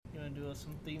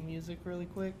some theme music really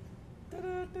quick.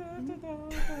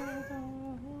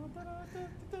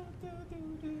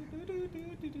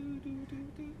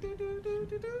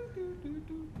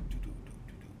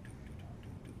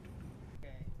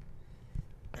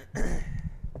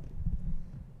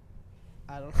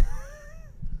 I don't.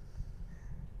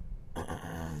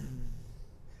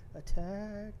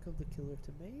 Attack of the Killer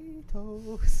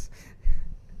Tomatoes.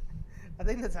 I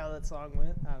think that's how that song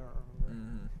went. I don't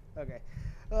remember. Okay.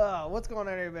 What's going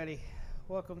on, everybody?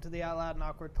 Welcome to the Out Loud and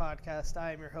Awkward podcast.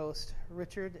 I am your host,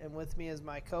 Richard, and with me is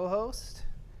my co-host.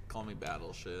 Call me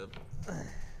Battleship.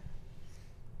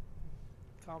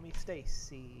 Call me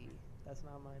Stacy. That's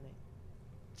not my name.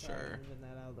 Sure. Moving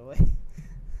that out of the way.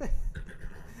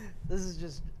 This is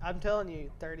just, I'm telling you,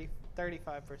 35%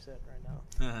 right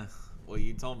now. Well,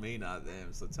 you told me, not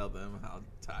them, so tell them how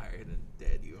tired and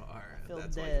dead you are. I feel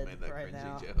That's dead why you made that right cringy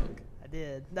now. joke. I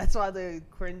did. That's why the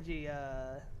cringy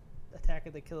Attack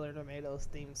of the Killer Tomatoes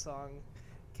theme song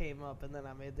came up, and then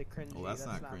I made the cringy. Well, that's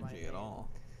not my cringy name. at all.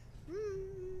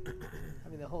 I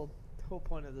mean, the whole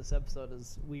point of this episode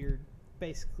is weird,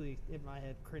 basically, in my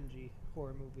head, cringy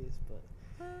horror movies. But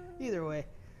either way,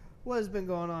 what has been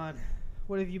going on?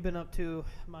 What have you been up to,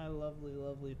 my lovely,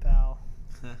 lovely pal?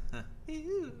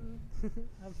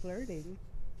 I'm flirting.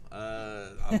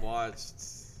 I've watched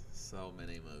so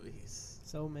many movies.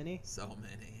 So many? So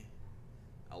many.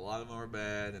 A lot of them are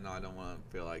bad, and I don't want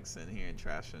to feel like sitting here and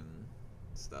trashing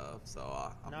stuff. So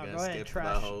I'm going to skip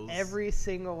trash those. Every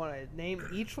single one. Name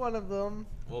each one of them.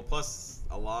 Well, plus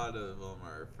a lot of them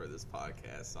are for this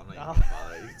podcast, so I'm not even going to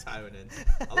bother you typing in.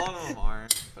 A lot of them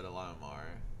aren't, but a lot of them are.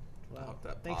 Well, I hope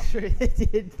that make popped. sure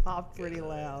it did pop pretty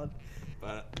loud.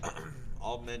 But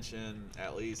I'll mention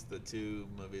at least the two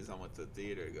movies I went to the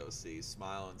theater to go see,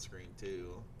 Smile and Scream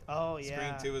 2. Oh,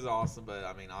 yeah. Scream 2 was awesome, but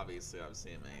I mean, obviously I've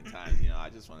seen it many times. You know, I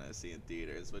just wanted to see it in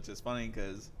theaters, which is funny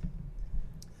because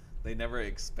they never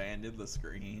expanded the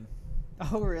screen.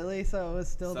 Oh, really? So it was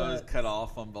still So it was cut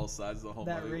off on both sides of the whole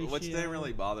that movie, which ratio. didn't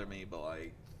really bother me, but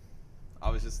like,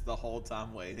 I was just the whole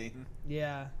time waiting.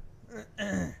 Yeah.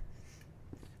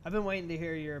 I've been waiting to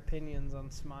hear your opinions on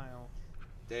Smile.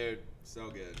 Dude, so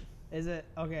good. Is it?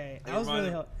 Okay. They I was really...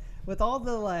 reminded- With all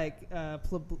the, like,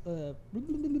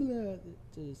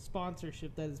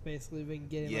 sponsorship that has basically been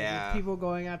getting, Yeah. like, with people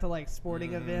going out to, like,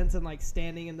 sporting events and, like,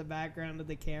 standing in the background of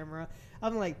the camera,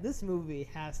 I'm like, this movie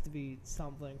has to be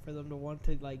something for them to want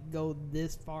to, like, go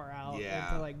this far out Yeah.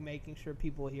 into, like, making sure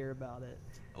people hear about it.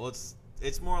 Well,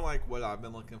 it's more like what I've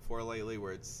been looking for lately,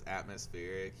 where it's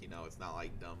atmospheric. You know, it's not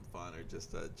like dumb fun or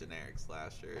just a generic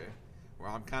slasher. Where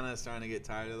I'm kind of starting to get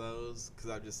tired of those because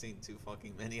I've just seen too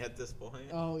fucking many at this point.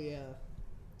 Oh, yeah.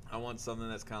 I want something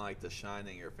that's kind of like The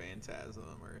Shining or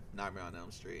Phantasm or Nightmare on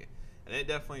Elm Street. And it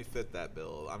definitely fit that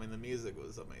bill. I mean, the music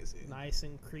was amazing. Nice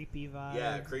and creepy vibe.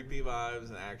 Yeah, creepy vibes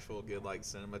and actual good, like,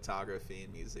 cinematography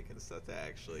and music and stuff that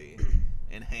actually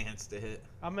enhanced it.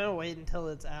 I'm going to wait until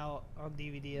it's out on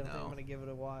DVD and I think No. I'm going to give it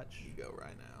a watch. You go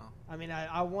right now. I mean,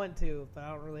 I want to, but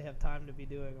I don't really have time to be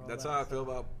doing all That's that. how I feel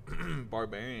about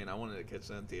Barbarian. I wanted to catch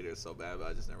that in theaters so bad, but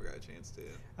I just never got a chance to.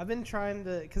 I've been trying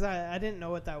to, because I didn't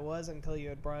know what that was until you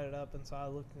had brought it up, and so I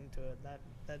looked into it.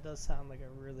 That does sound like a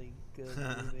really good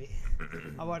movie.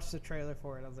 I watched the trailer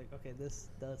for it. I was like, okay, this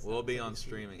does. We'll be sound on pretty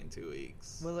streaming in 2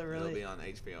 weeks. Will it really? It'll be on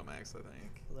HBO Max, I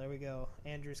think. Well, there we go.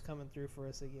 Andrew's coming through for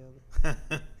us again.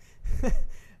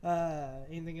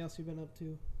 Anything else you've been up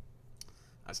to?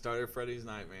 I started Freddy's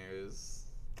Nightmares.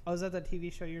 Oh, is that the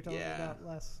TV show you were telling me Yeah. about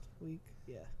last week?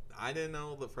 Yeah. I didn't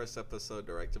know the first episode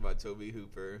directed by Toby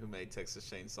Hooper, who made Texas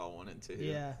Chainsaw 1 and 2.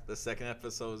 Yeah. The second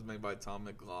episode was made by Tom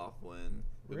McLaughlin,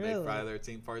 who Really? made Friday the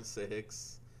 13th Part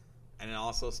 6. And it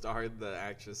also starred the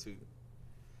actress who,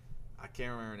 I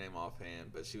can't remember her name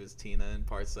offhand, but she was Tina in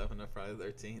Part 7 of Friday the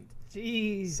 13th.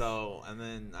 Jeez. So, and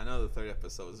then I know the third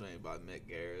episode was made by Mick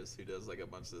Garris, who does like a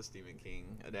bunch of the Stephen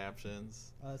King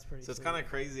adaptions. Oh, that's pretty So it's sweet. kind of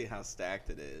crazy how stacked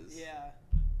it is. Yeah.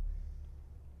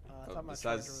 I But thought my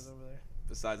besides- charger was over there.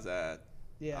 Besides that,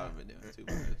 I Yeah. haven't been doing too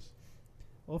much.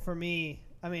 Well, for me,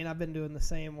 I mean, I've been doing the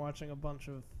same, watching a bunch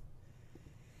of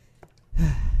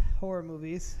horror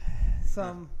movies.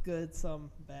 Some good, some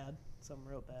bad, some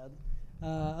real bad.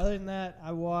 Other than that,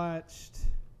 I watched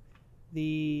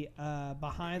the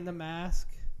Behind the Mask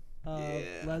of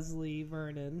Leslie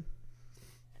Vernon.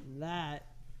 That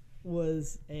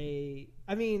was I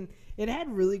mean, it had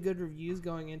really good reviews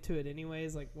going into it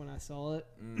anyways, like when I saw it.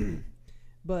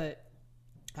 But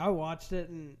I watched it,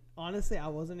 and honestly, I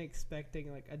wasn't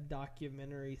expecting like a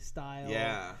documentary style.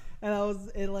 Yeah. And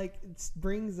it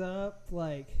brings up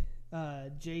like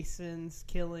Jason's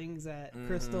killings at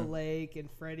Crystal Lake and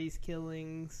Freddy's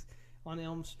killings on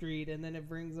Elm Street, and then it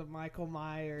brings up Michael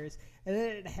Myers, and then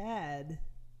it had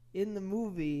in the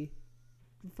movie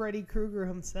Freddy Krueger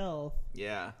himself.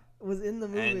 Yeah. Was in the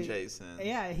movie. And Jason.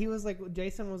 Yeah, he was like,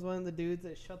 Jason was one of the dudes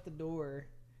that shut the door.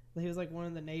 He was like one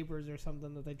of the neighbors or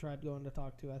something that they tried going to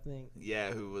talk to, I think.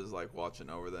 Yeah, who was like watching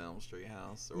over the Elm Street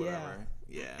house or whatever.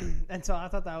 Yeah. And so I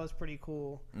thought that was pretty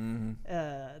cool.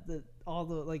 Mm-hmm. All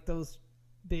the like those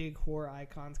big horror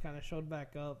icons kind of showed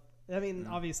back up. I mean,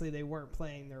 obviously they weren't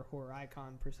playing their horror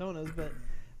icon personas, but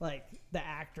like the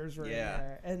actors were in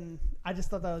there, and I just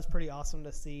thought that was pretty awesome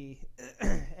to see.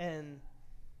 And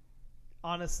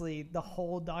honestly, the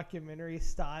whole documentary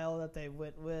style that they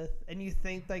went with, and you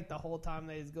think like the whole time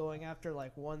that he's going after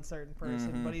like one certain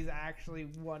person, but he's actually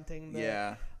wanting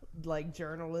the like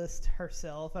journalist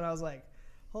herself, and I was like,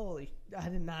 holy, I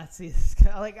did not see this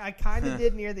guy. Like I kind of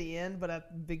did near the end, but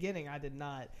at the beginning I did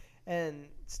not. And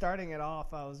starting it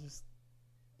off, I was just,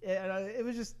 it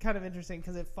was just kind of interesting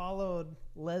because it followed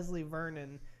Leslie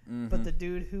Vernon, but the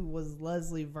dude who was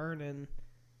Leslie Vernon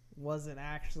wasn't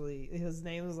actually, his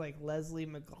name was like Leslie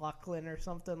McLaughlin or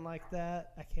something like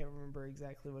that. I can't remember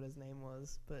exactly what his name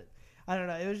was, but I don't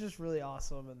know. It was just really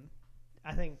awesome, and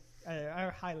I think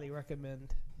I highly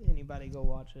recommend anybody go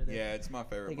watch it. Yeah, it's my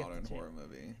favorite modern horror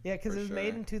movie. Yeah, because it was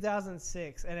made in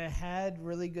 2006, and it had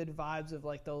really good vibes of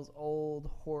like those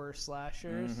old horror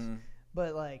slashers,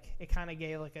 but like it kind of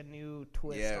gave like a new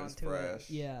twist onto it.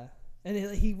 Yeah. And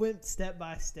he went step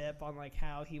by step on like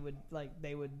how he would like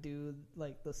they would do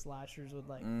like the slashers would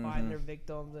like find their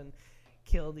victims and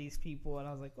kill these people, and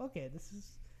I was like, okay, this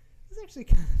is actually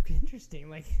kind of interesting.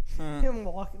 Like him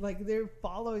walking, like they're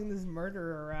following this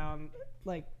murderer around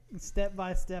like step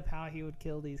by step how he would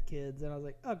kill these kids, and I was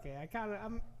like, okay,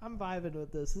 I'm vibing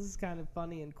with this. This is kind of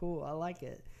funny and cool. I like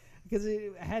it because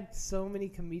it had so many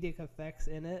comedic effects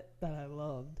in it that I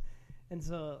loved, and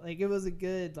so like it was a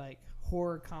good like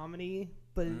horror comedy,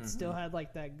 but it still had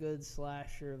like that good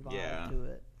slasher vibe to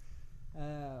it.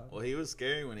 Well, he was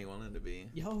scary when he wanted to be.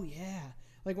 Oh yeah,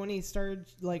 like when he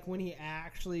started, like when he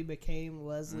actually became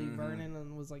Leslie Vernon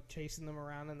and was like chasing them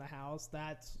around in the house.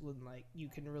 That's when like you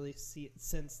can really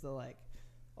sense the like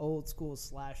old school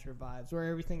slasher vibes, where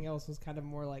everything else was kind of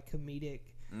more like comedic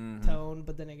tone.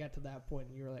 But then it got to that point,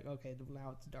 and you were like, okay,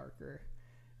 now it's darker,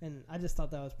 and I just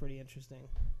thought that was pretty interesting.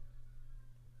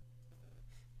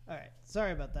 All right,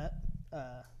 sorry about that.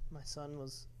 My son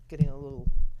was getting a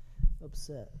little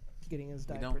upset, getting his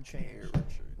diaper changed.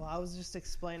 Well, I was just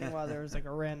explaining why there was like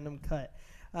a random cut.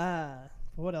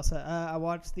 What else? I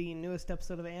watched the newest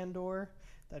episode of Andor.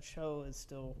 That show is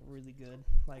still really good.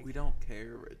 Like, we don't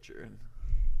care, Richard.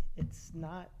 It's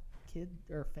not kid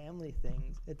or family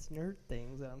things. It's nerd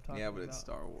things that I'm talking about. Yeah, but it's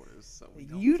Star Wars, so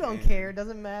we don't care.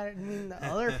 Doesn't matter. I mean, the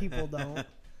other people don't.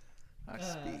 I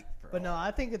speak for but no, I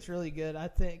think it's really good. I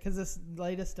think because this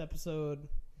latest episode,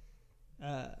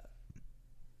 I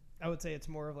would say it's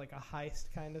more of like a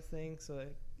heist kind of thing. So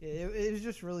it was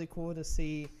just really cool to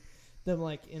see them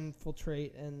like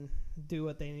infiltrate and do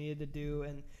what they needed to do.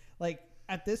 And like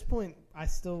at this point,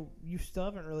 you still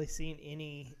haven't really seen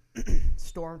any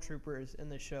stormtroopers in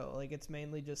the show. Like it's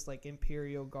mainly just like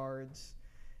Imperial guards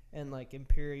and like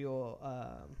Imperial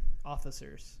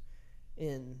officers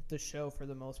in the show for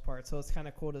the most part. So it's kind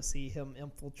of cool to see him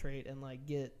infiltrate and like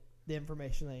get the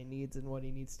information that he needs and what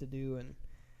he needs to do. And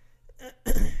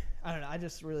I don't know, I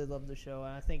just really love the show,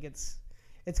 and I think it's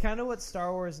kind of what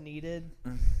Star Wars needed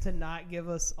to not give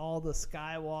us all the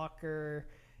Skywalker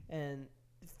and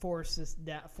force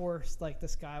like the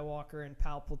Skywalker and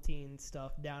Palpatine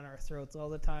stuff down our throats all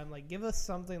the time. Like give us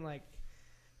something like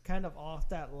kind of off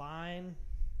that line,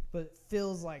 but it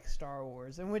feels like Star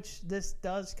Wars, in which this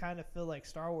does kind of feel like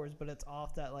Star Wars, but it's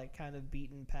off that like kind of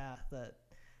beaten path that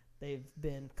they've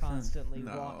been constantly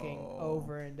walking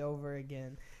over and over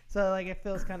again. So like it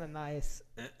feels kind of nice,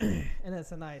 and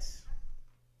it's a nice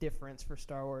difference for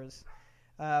Star Wars.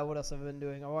 What else have I been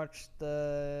doing? I watched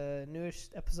the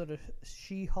newest episode of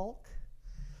She-Hulk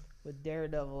with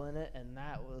Daredevil in it, and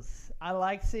I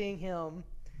like seeing him.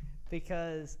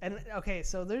 Because,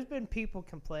 so there's been people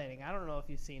complaining. I don't know if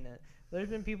you've seen it. There's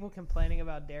been people complaining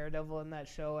about Daredevil in that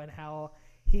show and how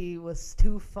he was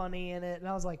too funny in it. And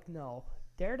I was like, no.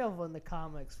 Daredevil in the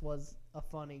comics was a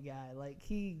funny guy. Like,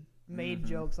 he made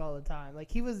jokes all the time. Like,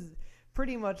 he was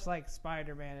pretty much like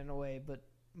Spider-Man in a way, but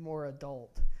more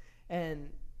adult. And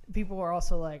people were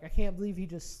also like, I can't believe he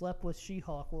just slept with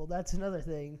She-Hulk. Well, that's another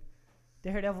thing.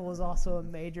 Daredevil was also a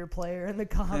major player in the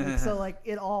comics, so like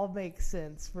it all makes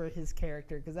sense for his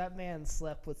character because that man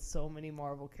slept with so many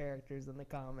Marvel characters in the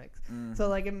comics. So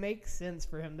like it makes sense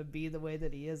for him to be the way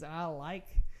that he is. And I like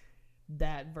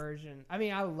that version. I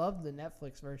mean, I love the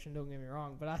Netflix version. Don't get me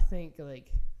wrong, but I think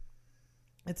like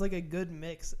it's like a good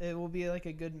mix. It will be like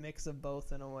a good mix of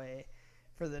both in a way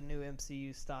for the new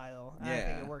MCU style. Yeah, I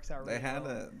think it works out really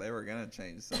well. They were gonna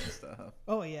change some stuff.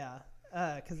 Oh yeah,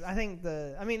 because I think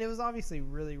it was obviously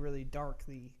really really dark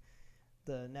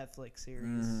the Netflix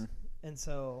series, and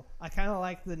so I kind of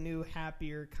like the new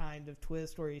happier kind of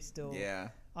twist where he's still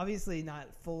obviously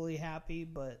not fully happy,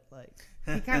 but like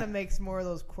he kind of makes more of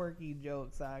those quirky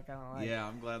jokes that I kind of like. Yeah,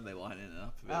 I'm glad they line it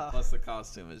up a bit. Plus the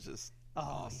costume is just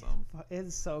awesome.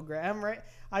 It's so great.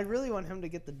 I really want him to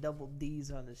get the double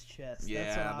D's on his chest. Yeah,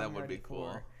 That's what that would be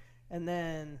cool. For. And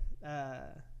then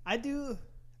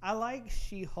I like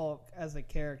She-Hulk as a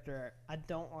character. I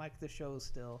don't like the show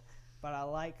still, but I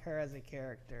like her as a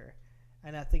character.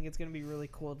 And I think it's going to be really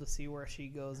cool to see where she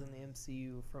goes in the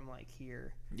MCU from like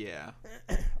here. Yeah.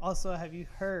 Also, have you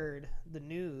heard the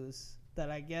news that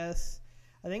I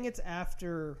think it's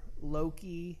after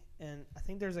Loki, and I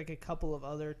think there's like a couple of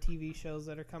other TV shows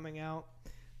that are coming out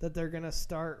that they're going to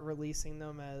start releasing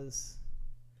them as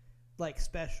like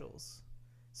specials.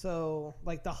 So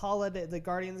like the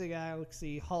Guardians of the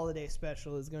Galaxy holiday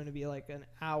special is going to be like an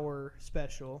hour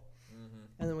special.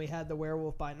 And then we had the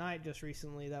Werewolf by Night just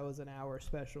recently. That was an hour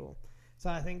special.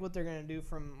 So I think what they're going to do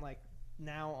from like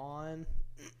now on,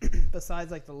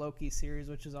 besides like the Loki series,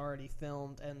 which is already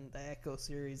filmed, and the Echo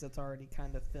series that's already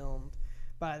kind of filmed,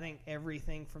 but I think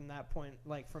everything from that point,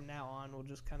 like from now on, will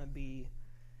just kind of be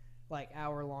like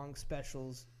hour-long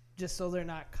specials, just so they're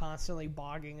not constantly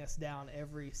bogging us down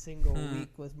every single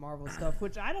week with Marvel stuff,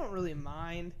 which I don't really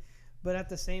mind, but at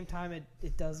the same time,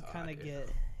 it does kind of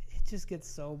get... It just gets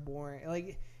so boring.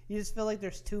 Like, you just feel like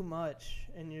there's too much,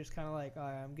 and you're just kind of like, all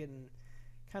right, I'm getting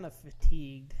kind of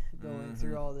fatigued going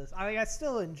through all this. I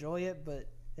still enjoy it, but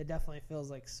it definitely feels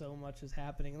like so much is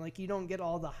happening. Like, you don't get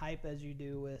all the hype as you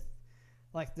do with,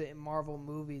 like, the Marvel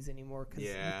movies anymore, because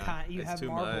you have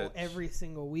Marvel much every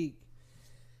single week.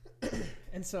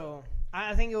 And so,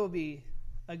 I think it will be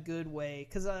a good way,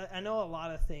 because I know a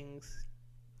lot of things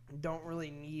don't really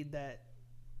need that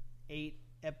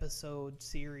 8-episode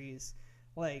series.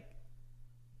 Like,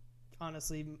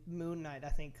 honestly, Moon Knight I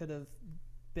think could have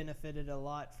benefited a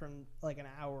lot from like an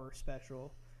hour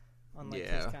special on like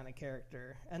his kind of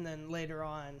character, and then later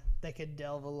on they could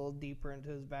delve a little deeper into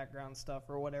his background stuff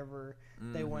or whatever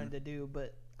they wanted to do.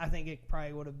 But I think it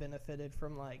probably would have benefited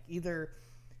from like either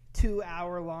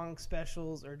 2-hour-long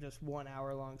specials or just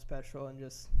 1-hour-long special, and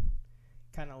just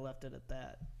kind of left it at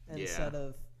that instead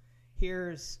of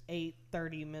here's 8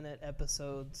 30-minute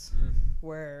episodes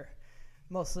where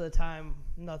most of the time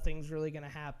nothing's really going to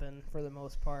happen for the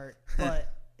most part,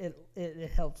 but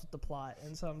it helps with the plot.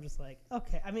 And so I'm just like,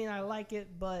 okay, I mean, I like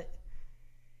it, but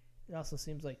it also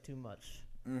seems like too much.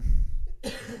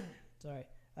 Sorry.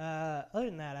 Other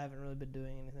than that, I haven't really been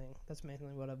doing anything. That's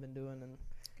mainly what I've been doing and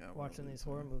watching these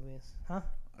horror movies. Huh?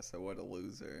 I said, what a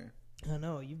loser. I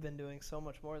know. You've been doing so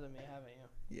much more than me, haven't you?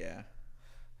 Yeah.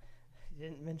 You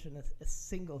didn't mention a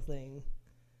single thing.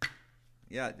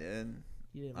 Yeah, I did.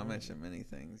 You didn't I mentioned many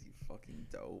things, you fucking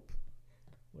dope.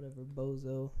 Whatever,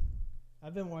 bozo.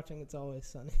 I've been watching It's Always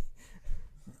Sunny.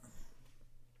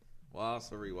 Well, I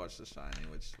also rewatched The Shining,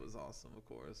 which was awesome, of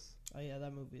course. Oh, yeah,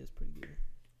 that movie is pretty good.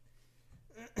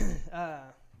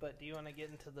 But do you want to get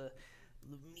into the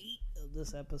meat of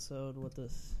this episode with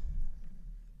this?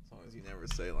 As long as you never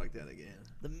say it like that again.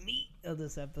 The meat of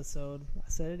this episode. I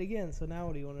said it again, so now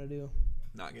what do you want to do?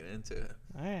 Not get into it.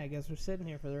 All right, I guess we're sitting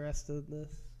here for the rest of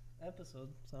this episode,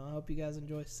 so I hope you guys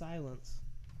enjoy silence.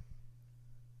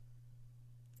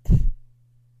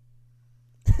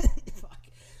 Fuck.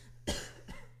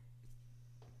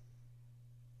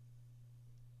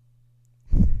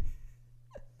 ASMR.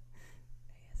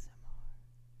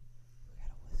 We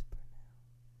gotta whisper now.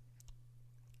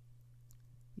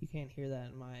 You can't hear that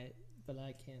in but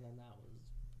I can, and that was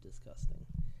disgusting.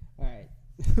 All right.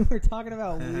 We're talking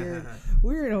about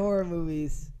weird horror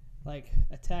movies, like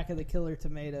Attack of the Killer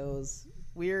Tomatoes,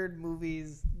 weird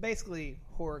movies, basically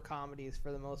horror comedies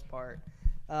for the most part.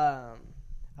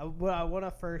 What I want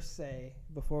to first say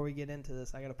before we get into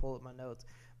this, I got to pull up my notes.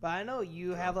 But I know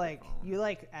you have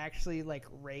actually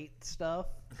rate stuff.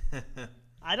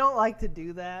 I don't like to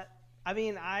do that. I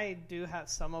mean, I do have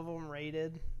some of them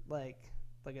rated, like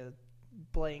a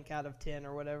blank out of 10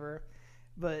 or whatever.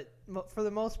 But for the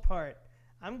most part,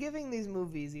 I'm giving these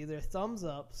movies either thumbs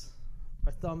ups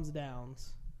or thumbs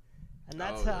downs. And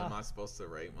that's how... am I supposed to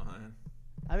rate mine?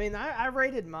 I mean, I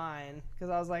rated mine because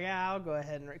I was like, I'll go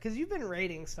ahead and rate. Because you've been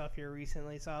rating stuff here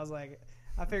recently, so I was like,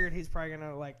 I figured he's probably going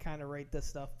to kind of rate this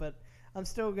stuff. But I'm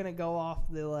still going to go off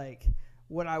the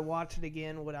would I watch it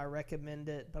again? Would I recommend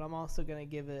it? But I'm also going to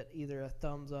give it either a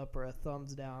thumbs up or a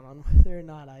thumbs down on whether or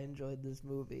not I enjoyed this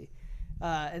movie.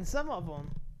 And some of them,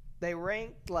 they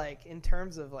ranked, like, in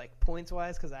terms of, like,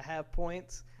 points-wise, because I have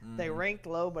points. They ranked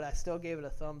low, but I still gave it a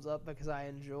thumbs up because I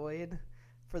enjoyed,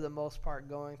 for the most part,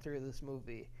 going through this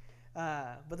movie.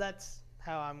 But that's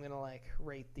how I'm going to, like,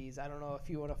 rate these. I don't know if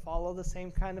you want to follow the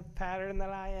same kind of pattern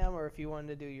that I am or if you want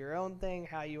to do your own thing,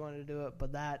 how you want to do it.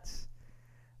 But that's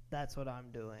what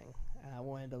I'm doing. I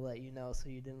wanted to let you know so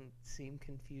you didn't seem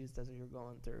confused as you're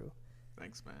going through.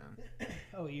 Thanks, man.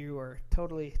 Oh, you were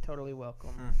totally, totally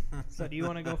welcome. So do you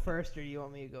want to go first or do you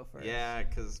want me to go first? Yeah,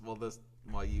 because,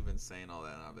 while you've been saying all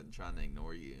that, I've been trying to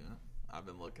ignore you. I've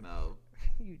been looking up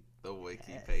the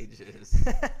wiki pages.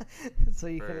 So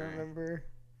you can remember?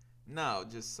 No,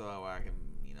 just so I can,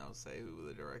 say who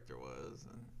the director was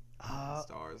and the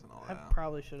stars and all that. I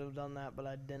probably should have done that, but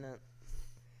I didn't.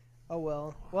 Oh,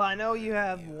 well. Well, I know you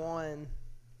have one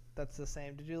that's the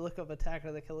same. Did you look up Attack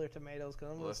of the Killer Tomatoes?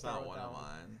 Cause That's not one of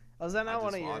mine. Oh, is that not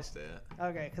one of yours? I just watched it.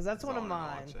 Okay, because that's one of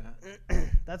mine. Watch it.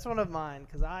 That's one of mine,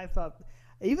 because I thought,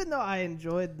 even though I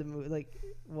enjoyed the movie, like,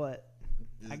 what?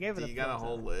 I gave it a You got a thumbs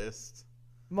whole up. list?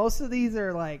 Most of these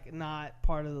are, like, not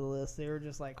part of the list. They were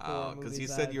just, like, horror movies. Because you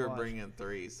that said I'd you were watched. bringing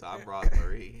 3, so I brought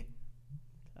 3.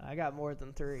 I got more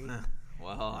than 3.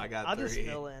 Well, I got I'll 3. just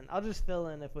fill in. I'll just fill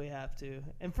in if we have to.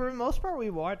 And for the most part, we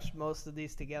watched most of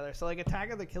these together. So, like, Attack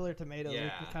of the Killer Tomatoes, we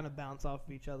can kind of bounce off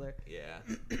of each other. Yeah.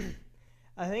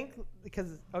 I think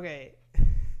because, okay,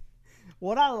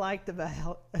 what I liked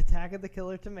about Attack of the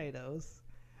Killer Tomatoes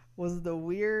was the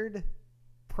weird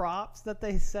props that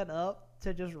they set up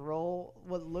to just roll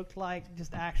what looked like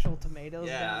just actual tomatoes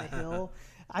down the hill.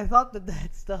 I thought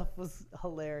that stuff was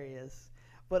hilarious.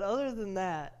 But other than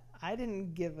that, I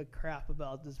didn't give a crap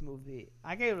about this movie.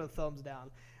 I gave it a thumbs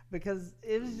down because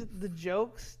it was just, the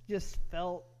jokes just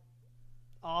felt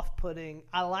off-putting.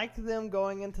 I liked them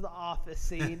going into the office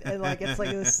scene and like it's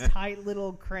like this tight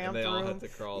little cramped and they all room. have to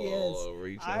crawl all over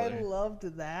each other. I loved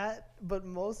that, but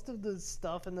most of the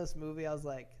stuff in this movie, I was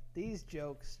like, these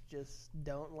jokes just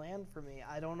don't land for me.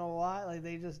 I don't know why. Like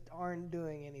they just aren't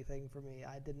doing anything for me.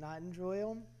 I did not enjoy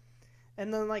them.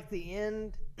 And then like the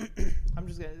end, I'm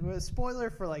just gonna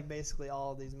spoiler for like basically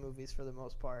all of these movies for the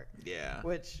most part. Yeah.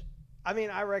 Which, I mean,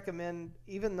 I recommend,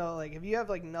 even though like if you have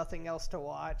like nothing else to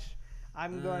watch,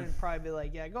 I'm going to probably be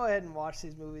like, yeah, go ahead and watch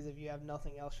these movies if you have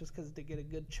nothing else, just because to get a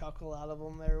good chuckle out of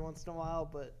them every once in a while.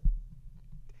 But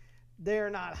they're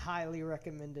not highly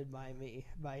recommended by me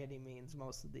by any means,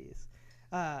 most of these.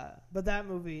 But that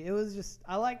movie, it was just,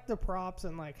 I liked the props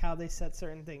and like how they set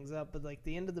certain things up, but like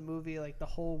the end of the movie, like the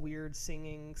whole weird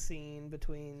singing scene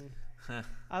between,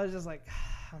 I was just like,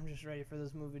 I'm just ready for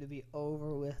this movie to be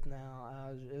over with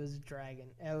now. It was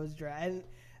dragging. And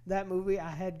that movie, I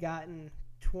had gotten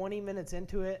 20 minutes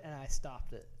into it and I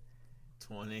stopped it.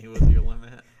 20 was your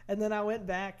limit? And then I went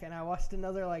back and I watched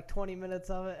another like 20 minutes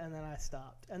of it and then I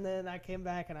stopped. And then I came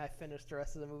back and I finished the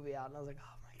rest of the movie out and I was like,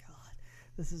 oh my God,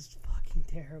 this is fucking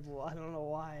terrible. I don't know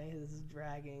why this is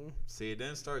dragging. See, it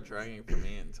didn't start dragging for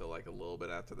me until like a little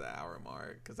bit after the hour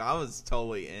mark because I was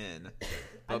totally in.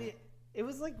 But it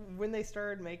was like when they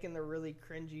started making the really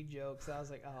cringy jokes, I was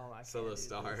like, oh, I can't So do the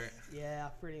start. this. Yeah,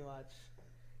 pretty much.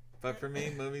 But for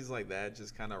me, movies like that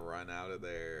just kind of run out of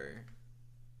their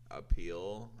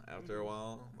appeal after a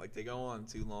while. Like they go on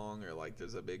too long, or like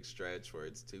there's a big stretch where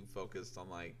it's too focused on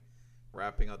like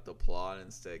wrapping up the plot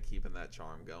instead of keeping that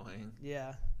charm going.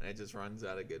 Yeah. And it just runs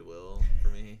out of goodwill for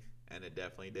me, and it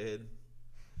definitely did.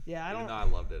 Yeah, Even though I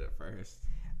loved it at first.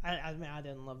 I mean, I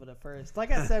didn't love it at first.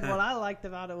 Like I said, what I liked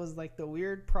about it was like the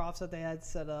weird props that they had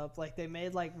set up. Like they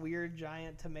made like weird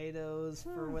giant tomatoes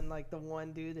for when like the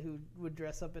one dude who would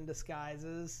dress up in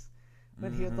disguises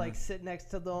when he would like sit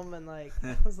next to them and like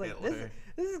I was like this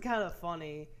is kind of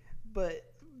funny, but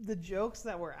the jokes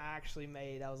that were actually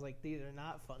made, I was like, these are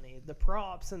not funny. The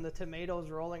props and the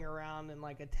tomatoes rolling around and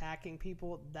like attacking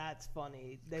people, that's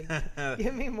funny. They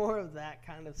give me more of that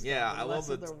kind of stuff. Yeah, I love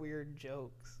the weird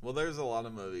jokes. Well, there's a lot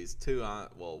of movies too.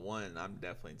 One I'm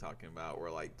definitely talking about where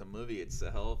like the movie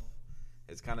itself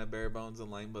is kind of bare bones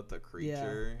and lame, but the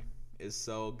creature is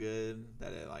so good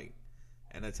that it like.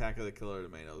 And Attack of the Killer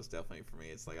Tomatoes definitely for me.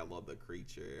 It's like I love the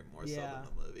creature more so than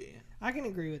the movie. I can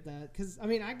agree with that because I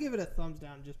mean I give it a thumbs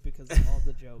down just because of all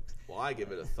the jokes. Well, I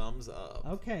give it a thumbs up.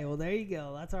 Okay, well there you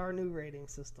go. That's our new rating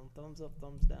system: thumbs up,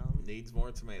 thumbs down. Needs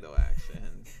more tomato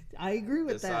action. I agree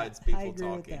with Besides that. people I agree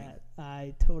talking. with that.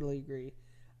 I totally agree.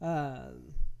 But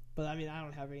I mean I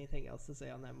don't have anything else to say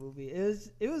on that movie.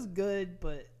 It was good,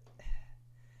 but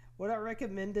would I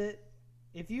recommend it?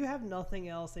 if you have nothing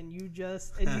else and you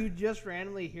just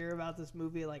randomly hear about this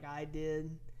movie like I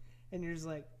did, and you're just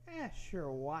like, sure,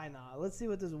 why not? Let's see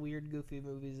what this weird, goofy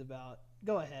movie's about.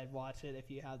 Go ahead, watch it if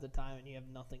you have the time and you have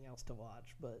nothing else to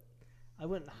watch. But I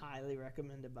wouldn't highly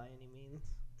recommend it by any means.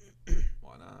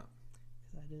 Why not?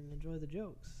 Because I didn't enjoy the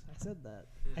jokes. I said that.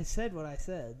 I said what I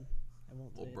said. I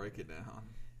won't. We'll break it down.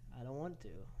 I don't want to.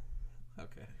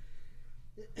 Okay.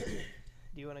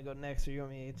 Do you want to go next, or you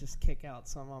want me to just kick out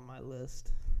some on my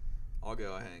list? I'll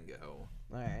go ahead and go.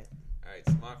 All right. All right,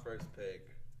 so my first pick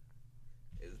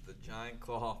is The Giant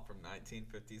Claw from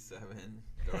 1957,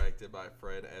 directed by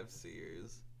Fred F.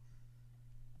 Sears,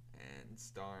 and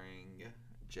starring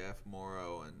Jeff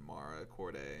Morrow and Mara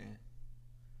Corday.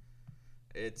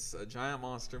 It's a giant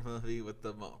monster movie with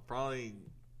probably...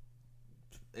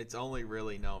 It's only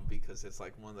really known because it's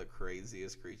like one of the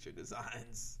craziest creature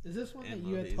designs. Is this one that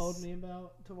you movies. had told me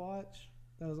about to watch?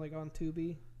 That was like on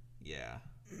Tubi? Yeah.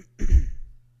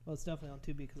 Well, it's definitely on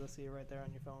Tubi because I see it right there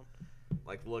on your phone.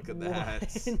 Like, look at that.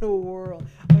 What in the world?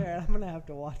 All right, I'm going to have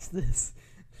to watch this.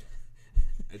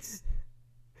 It's...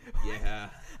 Yeah.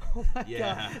 Oh my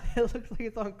Yeah. God. It looks like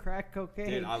it's on crack cocaine.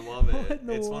 Dude, I love What it. in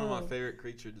the It's one of my world? favorite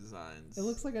creature designs. It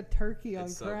looks like a turkey on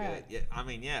It's so crack. good. Yeah, I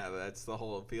mean, yeah, that's the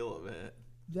whole appeal of it.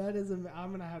 That is, I'm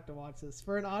gonna have to watch this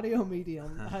for an audio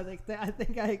medium. I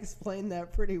think I explained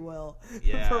that pretty well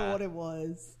Yeah. for what it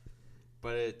was.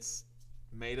 But it's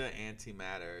made of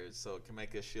antimatter, so it can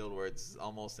make a shield where it's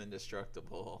almost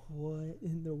indestructible. What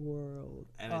in the world?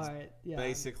 And All it's right, yeah.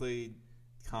 basically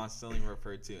constantly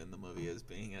referred to in the movie as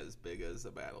being as big as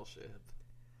a battleship.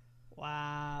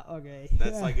 Wow. Okay.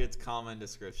 That's Yeah. like its common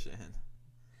description.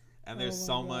 And there's Oh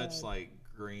so my much God. like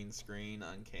green screen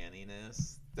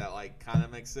uncanniness that like kind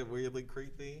of makes it weirdly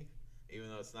creepy, even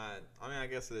though it's not. I mean, I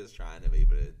guess it is trying to be,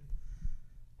 but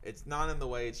it's not in the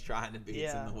way it's trying to be. Yeah.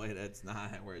 It's in the way that it's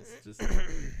not, where it's just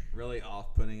really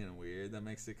off-putting and weird. That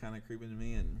makes it kind of creepy to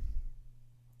me. And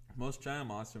most giant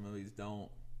monster movies don't.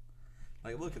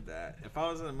 Like, look at that. If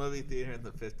I was in a movie theater in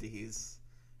the 50s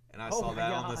and I Oh saw my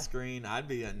that on the God. screen, I'd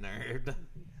be a nerd.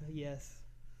 Yes.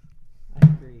 I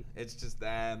agree. It's just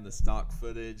that and the stock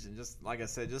footage and just, like I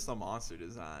said, just the monster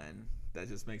design that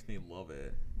just makes me love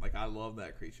it. Like, I love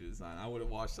that creature design. I would have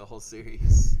watched the whole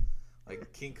series.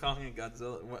 Like, King Kong and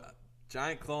Godzilla.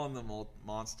 Giant Claw in the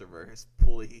Monsterverse.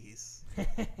 Please.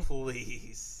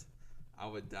 Please. I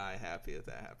would die happy if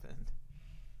that happened.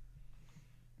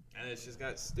 And it's just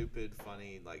got stupid,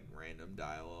 funny, like, random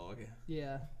dialogue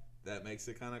Yeah. that makes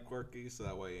it kind of quirky, so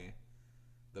that way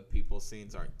the people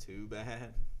scenes aren't too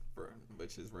bad,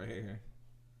 which is rare.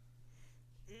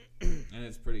 And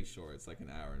it's pretty short. It's like an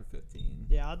hour and 15.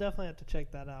 Yeah, I'll definitely have to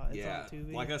check that out. It's Yeah, on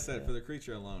Tubi. like I said, Yeah. for the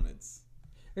creature alone, it's...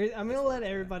 I'm going to It's let worth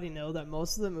it. everybody know that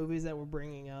most of the movies that we're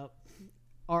bringing up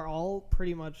are all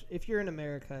pretty much, if you're in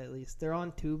America at least, they're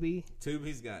on Tubi.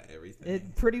 Tubi's got everything.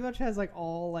 It pretty much has like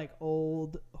all like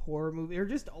old horror movie or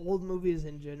just old movies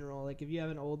in general. Like if you have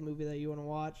an old movie that you want to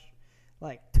watch,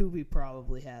 like Tubi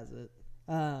probably has it.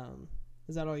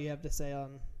 Is that all you have to say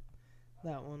on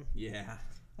that one? Yeah.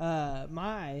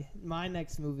 My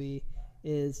next movie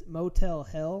is Motel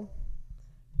Hell.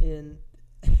 In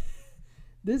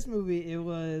this movie, it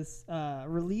was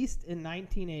released in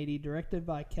 1980, directed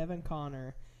by Kevin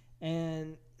Connor,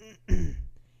 and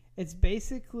it's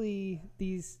basically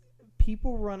these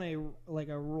people run a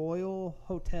royal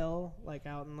hotel like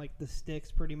out in like the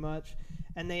sticks pretty much,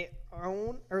 and they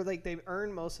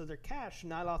earn most of their cash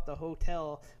not off the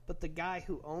hotel, but the guy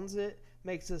who owns it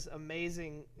makes this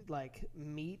amazing like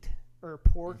meat or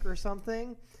pork or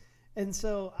something. And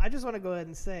so I just want to go ahead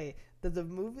and say that the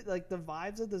movie, like the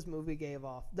vibes of this movie gave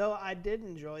off. Though I did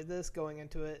enjoy this going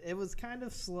into it. It was kind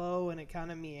of slow and it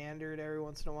kind of meandered every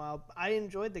once in a while. I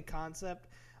enjoyed the concept,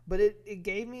 but it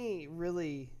gave me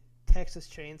really Texas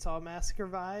Chainsaw Massacre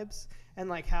vibes. And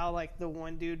like how like the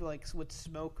one dude like would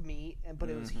smoke meat, but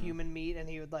it was human meat, and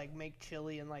he would like make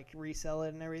chili and like resell it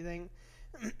and everything.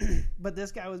 But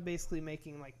this guy was basically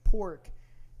making like pork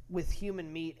with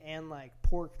human meat and like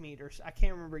pork meat, or I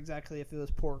can't remember exactly if it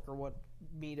was pork or what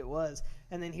meat it was,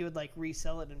 and then he would like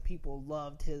resell it, and people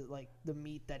loved his like the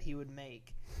meat that he would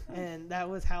make. And that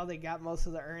was how they got most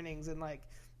of the earnings. And like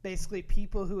basically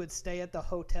people who would stay at the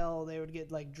hotel, they would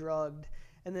get like drugged,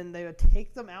 and then they would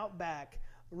take them out back,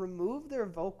 remove their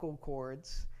vocal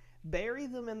cords, bury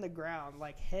them in the ground,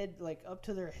 like head, like up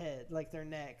to their head, like their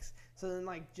necks. So then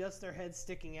like just their head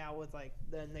sticking out with like,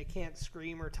 then they can't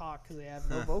scream or talk because they have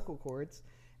no vocal cords.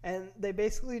 And they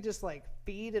basically just like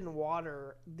feed and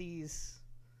water these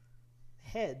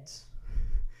heads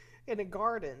in a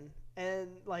garden. And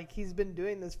like he's been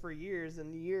doing this for years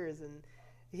and years. And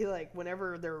he like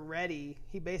whenever they're ready,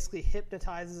 he basically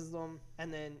hypnotizes them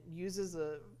and then uses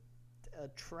a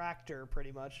tractor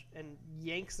pretty much and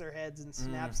yanks their heads and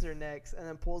snaps their necks and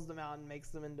then pulls them out and makes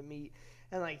them into meat.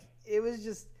 And like it was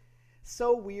just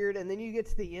so weird. And then you get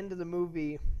to the end of the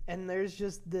movie and there's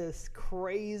just this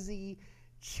crazy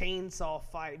chainsaw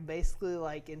fight, basically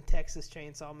like in Texas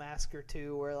Chainsaw Massacre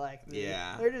 2, where like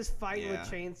they're just fighting with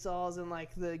chainsaws, and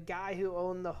like the guy who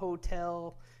owned the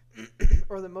hotel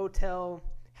or the motel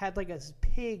had like a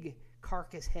pig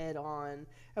carcass head on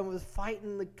and was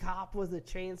fighting the cop with a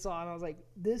chainsaw. And I was like,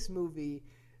 this movie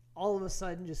all of a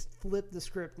sudden just flipped the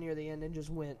script near the end and just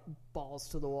went balls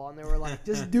to the wall. And they were like,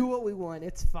 just do what we want.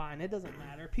 It's fine. It doesn't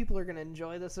matter. People are going to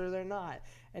enjoy this or they're not.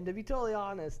 And to be totally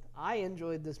honest, I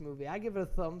enjoyed this movie. I give it a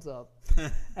thumbs up.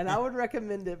 And I would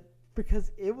recommend it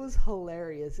because it was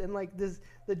hilarious. And like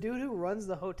the dude who runs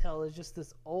the hotel is just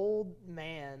this old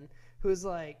man who's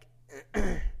like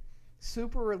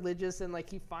super religious, and like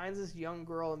he finds this young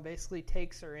girl and basically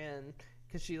takes her in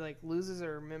because she like loses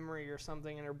her memory or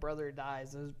something, and her brother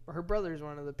dies. Her brother's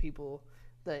one of the people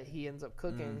that he ends up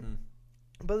cooking. Mm-hmm.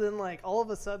 But then like all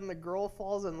of a sudden the girl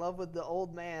falls in love with the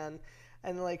old man,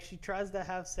 and like she tries to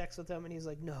have sex with him, and he's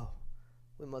like, no,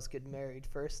 we must get married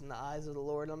first in the eyes of the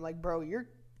Lord. And I'm like, bro, you're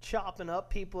chopping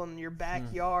up people in your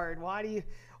backyard. Why do you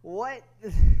what?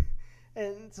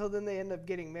 And so then they end up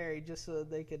getting married just so that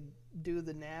they could do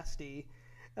the nasty.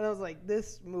 And I was like,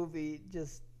 this movie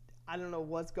just, I don't know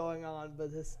what's going on,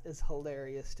 but this is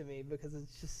hilarious to me because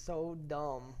it's just so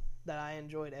dumb that I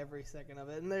enjoyed every second of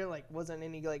it. And there like wasn't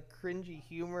any like cringy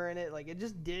humor in it. Like it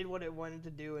just did what it wanted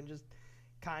to do and just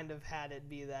kind of had it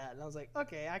be that. And I was like,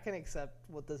 okay, I can accept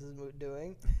what this is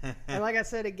doing. And like I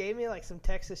said, it gave me like some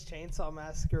Texas Chainsaw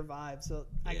Massacre vibes. So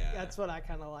that's what I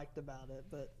kind of liked about it.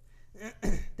 But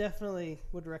definitely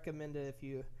would recommend it if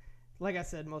you, like I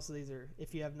said, most of these are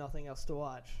if you have nothing else to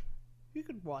watch. You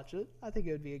could watch it. I think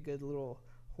it would be a good little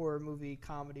horror movie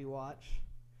comedy watch.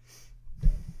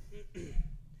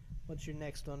 What's your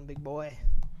next one, big boy?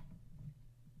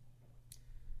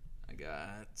 I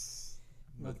got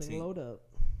nothing. Load up.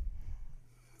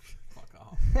 Fuck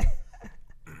off.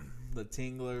 The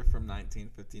Tingler from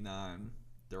 1959,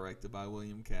 directed by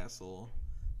William Castle,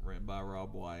 written by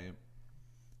Rob White,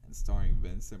 and starring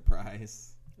Vincent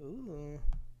Price. Ooh.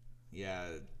 Yeah,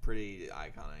 pretty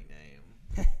iconic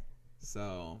name.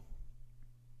 So,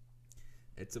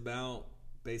 it's about,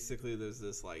 basically there's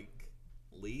this like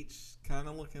leech kind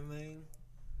of looking thing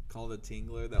called a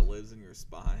tingler that lives in your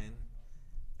spine,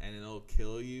 and it'll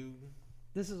kill you.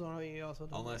 This is one you also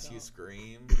don't unless you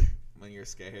scream when you're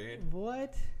scared.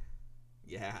 What?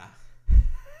 Yeah.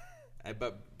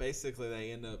 But basically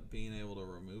they end up being able to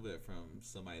remove it from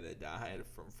somebody that died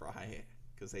from fright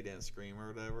because they didn't scream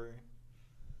or whatever.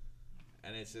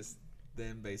 And it's just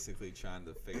them basically trying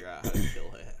to figure out how to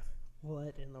kill it.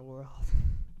 What in the world?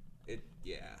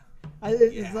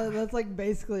 That's like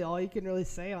basically all you can really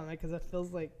say on it because it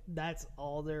feels like that's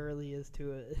all there really is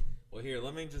to it. Well, here,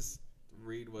 let me just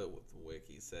read what the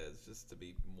wiki says just to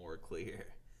be more clear.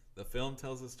 The film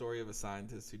tells the story of a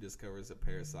scientist who discovers a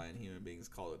parasite in human beings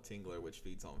called a tingler, which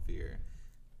feeds on fear.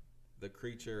 The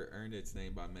creature earned its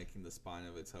name by making the spine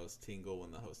of its host tingle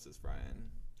when the host is frightened.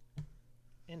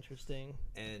 Interesting.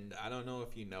 And I don't know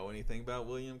if you know anything about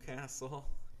William Castle.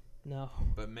 No.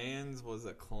 But Mans was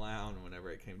a clown whenever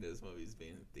it came to his movies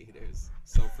being in theaters.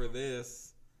 So for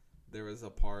this, there was a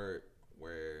part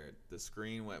where the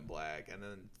screen went black and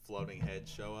then floating heads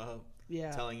show up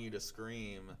telling you to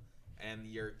scream, and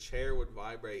your chair would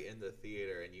vibrate in the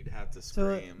theater and you'd have to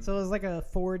scream. So it was like a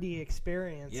 4D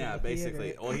experience. Yeah,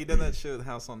 basically. Well, he did that shit with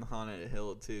House on the Haunted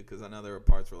Hill too, because I know there were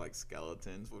parts where like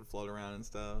skeletons would float around and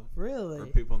stuff. Really? Or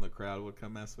people in the crowd would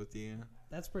come mess with you.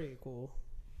 That's pretty cool.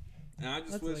 And I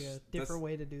just that's wish like a different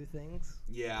way to do things.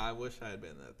 Yeah, I wish I had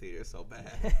been in that theater so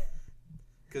bad.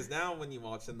 Because now when you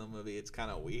watch in the movie, it's kind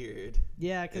of weird.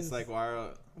 Yeah, because it's like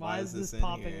why is this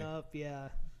popping here? Up? Yeah.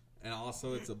 And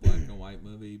also, it's a black and white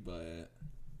movie, but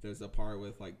there's a part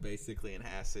with like basically an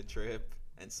acid trip,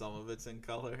 and some of it's in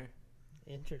color.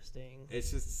 Interesting.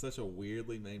 It's just such a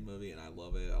weirdly made movie, and I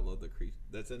love it. I love the creature.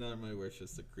 That's another movie where it's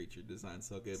just the creature design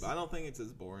so good, but I don't think it's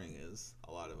as boring as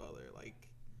a lot of other like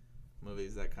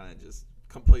movies that kind of just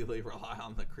completely rely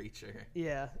on the creature.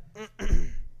 Yeah.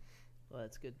 Well,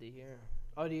 that's good to hear.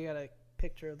 Oh, do you got a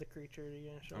picture of the creature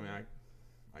you're gonna show me?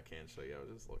 I can't show you. I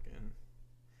was just looking.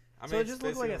 So it just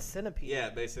looks like a centipede.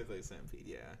 Yeah, basically a centipede,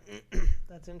 yeah.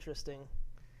 That's interesting.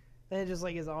 And it just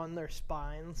like is on their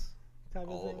spines type of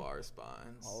thing? All of our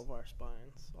spines. All of our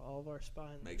spines. All of our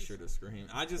spines. Make sure to scream.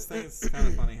 I just think it's kind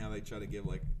of funny how they try to give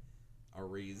like a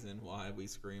reason why we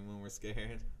scream when we're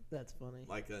scared. That's funny.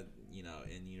 like a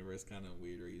in universe kind of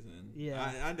weird reason.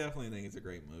 Yeah. I definitely think it's a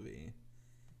great movie.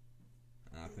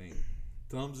 I think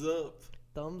thumbs up.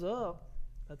 Thumbs up.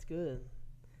 That's good.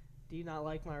 Do you not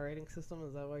like my rating system?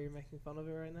 Is that why you're making fun of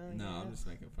it right now? No, I'm just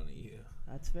making fun of you.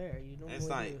 That's fair. You don't. It's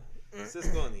not.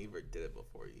 Siskel and Ebert did it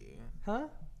before you. Huh?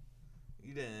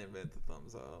 You didn't invent the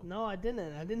thumbs up. No, I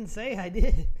didn't. I didn't say I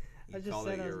did. You I just called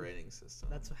said it I your was- rating system.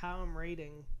 That's how I'm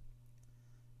rating.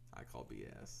 I call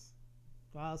BS.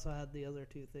 I also had the other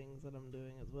two things that I'm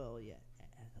doing as well. Yeah,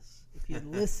 ass. If you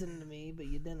listened to me, but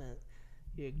you didn't.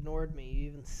 You ignored me. You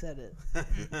even said it.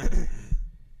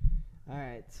 All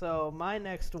right. So my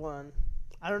next one,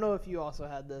 I don't know if you also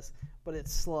had this, but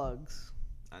it's Slugs.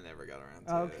 I never got around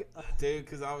to Okay. it, dude.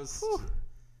 Because I was, Whew.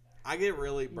 I get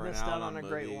really burnt missed out out on on a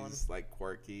great one. movies like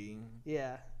quirky,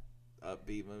 Yeah.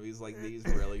 upbeat movies like these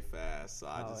really fast. So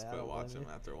I Oh, just yeah, I quit don't blame watching you.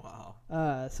 them after a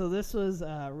while. So this was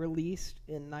released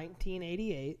in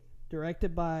 1988,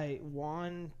 directed by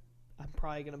Juan. I'm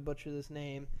probably gonna butcher this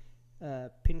name.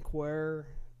 Pinquer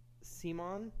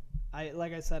Simon.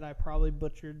 Like I said, I probably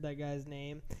butchered that guy's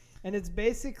name. And it's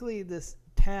basically this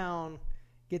town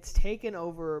gets taken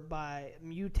over by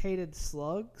mutated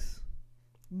slugs,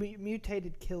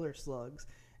 mutated killer slugs,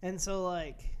 and so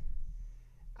like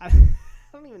I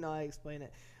don't even know how to explain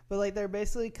it. But, like, they're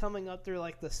basically coming up through,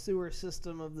 like, the sewer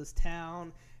system of this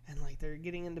town. And, like, they're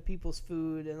getting into people's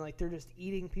food. And, like, they're just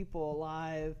eating people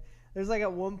alive. There's, like,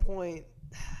 at one point,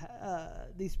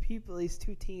 these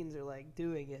two teens are, like,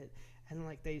 doing it. And,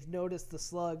 like, they notice the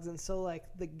slugs. And so, like,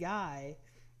 the guy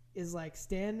is, like,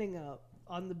 standing up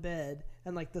on the bed.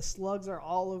 And, like, the slugs are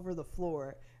all over the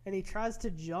floor. And he tries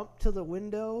to jump to the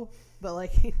window. But,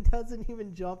 like, he doesn't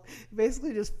even jump. He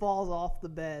basically just falls off the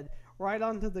bed right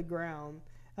onto the ground.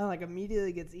 And, like,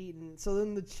 immediately gets eaten. So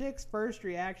then the chick's first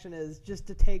reaction is just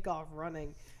to take off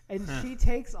running. And she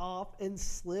takes off and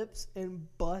slips and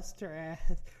busts her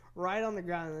ass right on the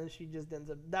ground. And then she just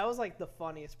ends up... That was, like, the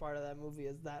funniest part of that movie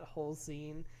is that whole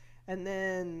scene. And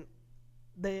then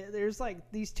there's,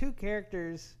 like, these two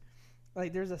characters.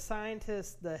 Like, there's a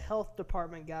scientist, the health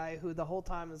department guy, who the whole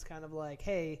time is kind of like,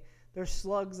 hey, there's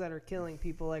slugs that are killing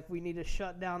people. Like, we need to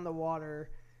shut down the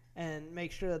water and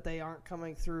make sure that they aren't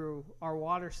coming through our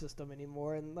water system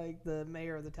anymore. And, like, the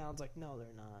mayor of the town's like, no, they're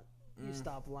not. You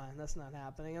stop lying. That's not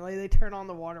happening. And, like, they turn on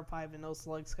the water pipe and no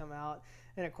slugs come out.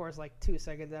 And, of course, like, 2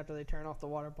 seconds after they turn off the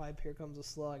water pipe, here comes a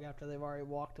slug after they've already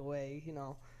walked away, you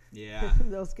know. Yeah.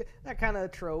 That kind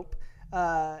of trope.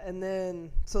 And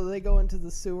then, so they go into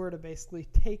the sewer to basically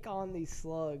take on these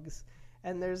slugs.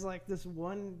 And there's, like, this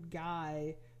one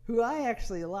guy who I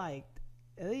actually liked.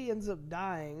 And he ends up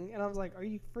dying. And I was like, are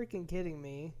you freaking kidding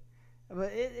me?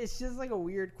 But it's just like a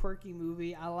weird, quirky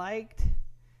movie. I liked,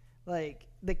 like,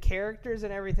 the characters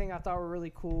and everything I thought were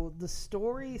really cool. The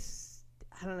story,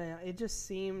 I don't know, it just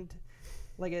seemed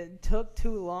like it took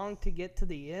too long to get to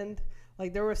the end.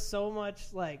 Like, there was so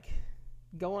much, like,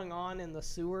 going on in the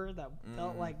sewer that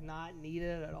felt like not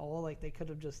needed at all. Like, they could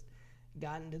have just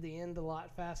gotten to the end a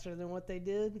lot faster than what they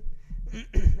did.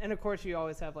 And, of course, you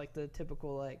always have, like, the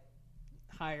typical, like,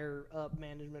 higher up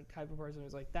management type of person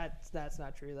who's like, that's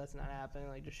not true, that's not happening,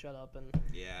 like, just shut up and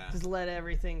just let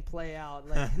everything play out,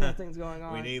 like nothing's going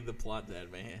on. We need the plot to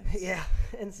advance. Yeah.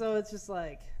 And so it's just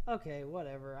like, okay,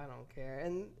 whatever, I don't care.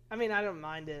 And I mean, I don't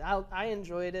mind it. I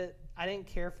enjoyed it. I didn't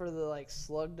care for the, like,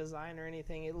 slug design or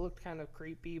anything. It looked kind of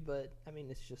creepy, but I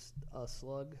mean, it's just a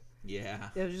slug. Yeah.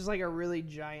 It was just like a really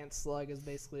giant slug is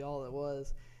basically all it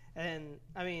was. And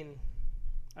I mean,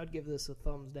 I would give this a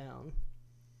thumbs down.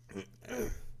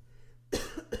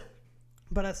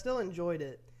 But I still enjoyed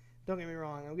it. Don't get me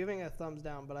wrong. I'm giving it a thumbs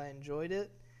down, but I enjoyed it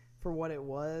for what it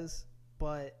was.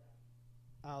 But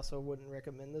I also wouldn't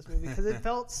recommend this movie because it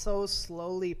felt so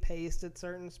slowly paced at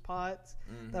certain spots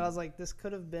that I was like, this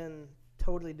could have been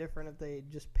totally different if they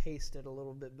just paced it a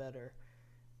little bit better.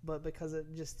 But because it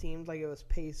just seemed like it was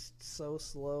paced so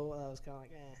slow, I was kind of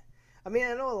like, eh. I mean,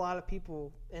 I know a lot of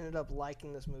people ended up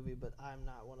liking this movie, but I'm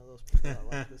not one of those people that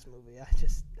like this movie.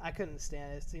 I couldn't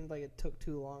stand it. It seemed like it took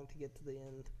too long to get to the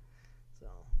end. So,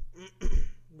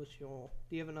 do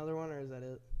you have another one, or is that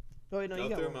it? Oh, wait, no, Go you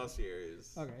got through one. most of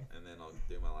yours. Okay. And then I'll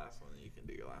do my last one, and you can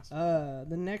do your last one.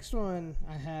 The next one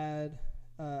I had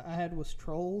was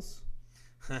Trolls,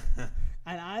 and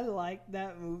I liked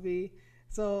that movie.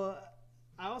 So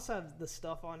I also have the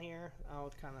stuff on here.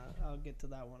 I'll get to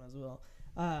that one as well.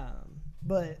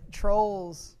 But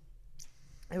Trolls,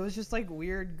 it was just like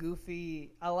weird,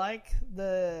 goofy. I like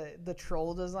the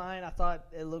troll design. I thought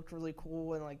it looked really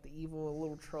cool, and like the evil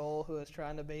little troll who was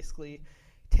trying to basically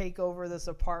take over this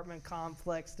apartment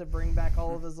complex to bring back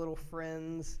all of his little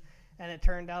friends. and it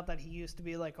turned out that he used to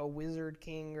be like a wizard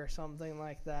king or something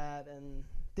like that. And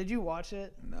did you watch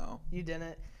it? No. You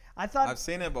didn't? I thought I've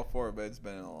seen it before, but it's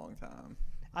been a long time.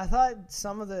 I thought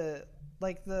some of the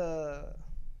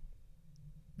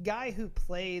guy who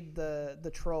played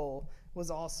the troll was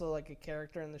also like a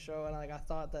character in the show, and like I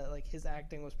thought that like his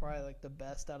acting was probably like the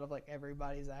best out of like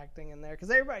everybody's acting in there, because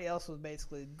everybody else was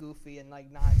basically goofy and like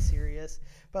not serious,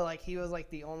 but like he was like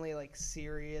the only like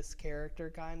serious character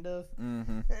kind of.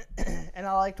 Mm-hmm. And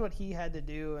I liked what he had to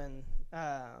do, and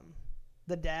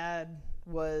the dad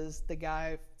was the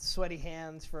guy sweaty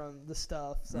hands from The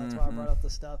Stuff, so that's why I brought up The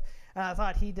Stuff. And I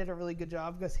thought he did a really good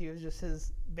job, because he was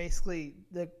just basically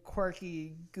the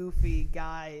quirky, goofy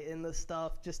guy in The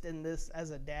Stuff, just in this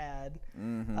as a dad.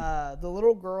 Mm-hmm. The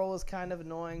little girl was kind of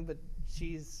annoying, but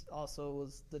she's also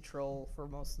was the troll for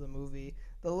most of the movie.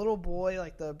 The little boy,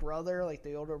 like the brother, like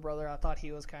the older brother, I thought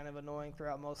he was kind of annoying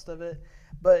throughout most of it.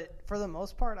 But for the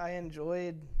most part, I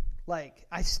enjoyed, like,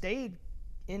 I stayed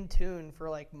in tune for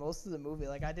like most of the movie.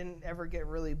 Like I didn't ever get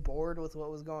really bored with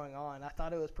what was going on. I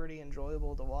thought it was pretty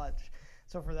enjoyable to watch.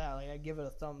 So for that, like I give it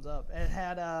a thumbs up. It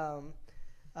had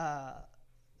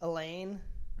Elaine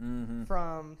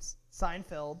from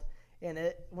Seinfeld in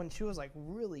it when she was like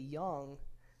really young,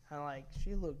 and like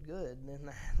she looked good. And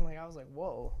like I was like,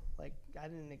 whoa, like I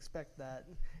didn't expect that,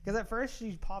 because at first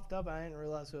she popped up and I didn't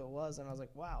realize who it was, and I was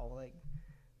like, wow, like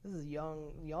this is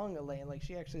young Elaine. Like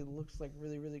she actually looks like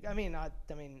really, really. I mean,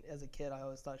 as a kid, I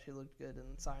always thought she looked good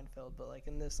in Seinfeld, but like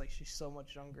in this, like she's so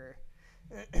much younger.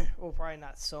 Well, probably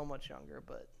not so much younger,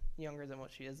 but younger than what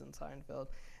she is in Seinfeld.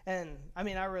 And I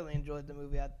mean, I really enjoyed the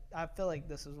movie. I feel like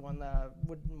this is one that I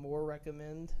would more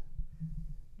recommend,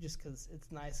 just because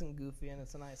it's nice and goofy and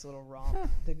it's a nice little romp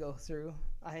to go through.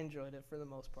 I enjoyed it for the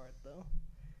most part, though.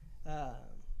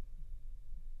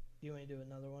 You want to do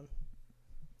another one?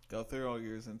 Go through all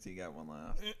yours until you got one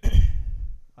left.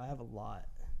 I have a lot.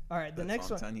 All right, the That's next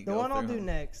what I'm one. telling you, The go one I'll through do them.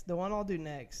 next. The one I'll do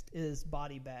next is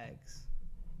Body Bags.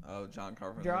 Oh, John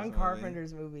Carpenter. John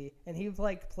Carpenter's movie, and he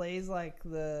like plays like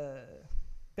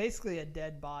basically a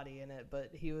dead body in it, but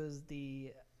he was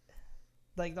the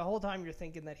whole time you're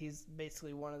thinking that he's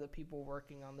basically one of the people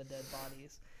working on the dead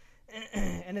bodies.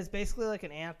 And it's basically like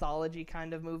an anthology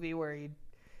kind of movie where he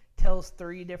tells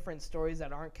 3 different stories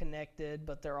that aren't connected,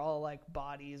 but they're all like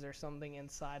bodies or something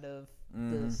inside of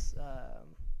this.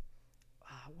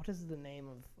 What is the name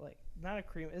of, like, not a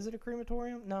is it a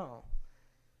crematorium? No,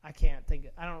 I can't think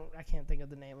of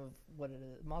the name of what it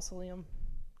is. Mausoleum?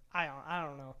 I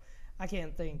don't know. I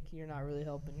can't think. You're not really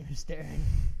helping. You're staring.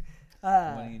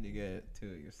 Why do you need to get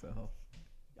to it yourself?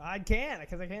 I can't,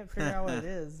 because I can't figure out what it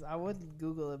is. I would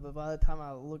Google it, but by the time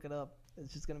I look it up,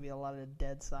 it's just going to be a lot of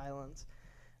dead silence.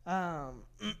 But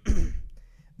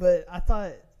I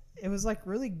thought it was like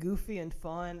really goofy and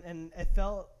fun, and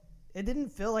it didn't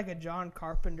feel like a John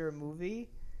Carpenter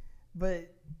movie,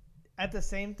 but at the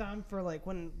same time, for like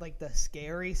when like the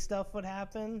scary stuff would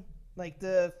happen, like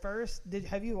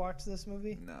have you watched this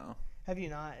movie? No. Have you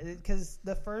not? Because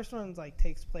the first one like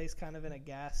takes place kind of in a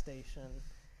gas station,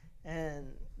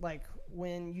 and like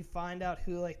when you find out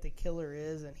who like the killer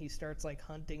is, and he starts like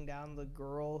hunting down the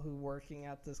girl who working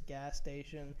at this gas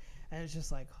station, and it's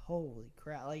just like, holy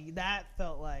crap! Like that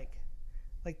felt like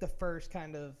the first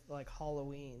kind of like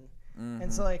Halloween,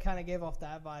 and so it kind of gave off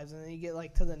that vibes. And then you get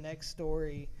like to the next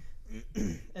story,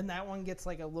 and that one gets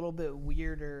like a little bit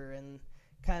weirder and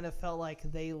kind of felt like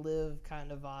They Live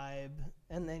kind of vibe.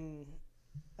 And then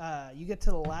you get to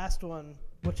the last one,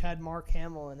 which had Mark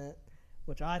Hamill in it,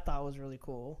 which I thought was really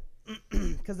cool.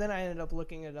 Because then I ended up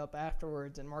looking it up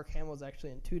afterwards, and Mark Hamill's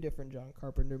actually in 2 different John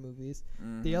Carpenter movies.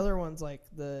 The other one's like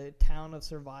The Town of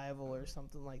Survival or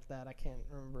something like that. I can't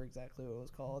remember exactly what it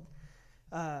was called.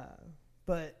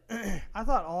 But I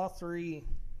thought all 3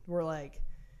 were like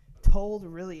told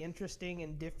really interesting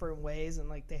in different ways, and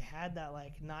like they had that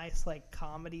like nice like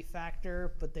comedy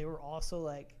factor, but they were also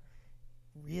like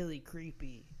really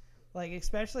creepy. Like,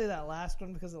 especially that last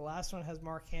one, because the last one has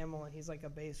Mark Hamill, and he's like a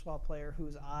baseball player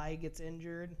whose eye gets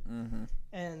injured.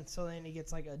 And so then he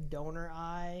gets like a donor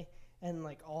eye, and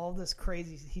like all this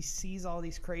crazy, he sees all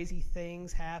these crazy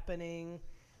things happening,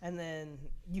 and then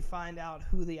you find out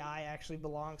who the eye actually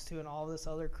belongs to, and all this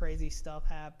other crazy stuff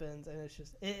happens. And it's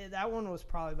just, that one was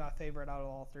probably my favorite out of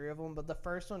all 3 of them. But the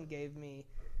first one gave me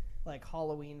like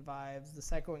Halloween vibes. The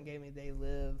second one gave me They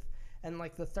Live. And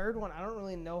like the third one, I don't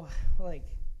really know, like,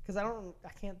 because I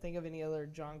can't think of any other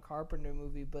John Carpenter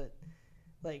movie, but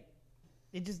like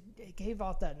it gave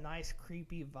off that nice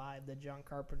creepy vibe that John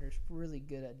Carpenter's really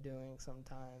good at doing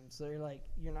sometimes. So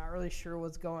you're not really sure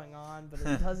what's going on, but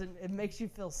it makes you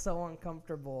feel so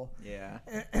uncomfortable. Yeah.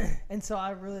 And so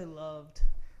I really loved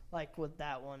like what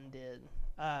that one did.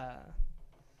 I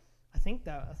think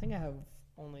I have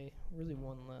only really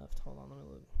one left. Hold on, let me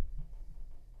look.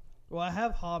 Well, I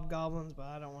have Hobgoblins, but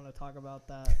I don't want to talk about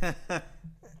that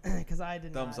because I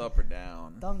did Thumbs not. up or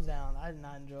down? Thumbs down. I did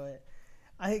not enjoy it.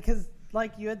 Because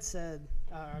like you had said,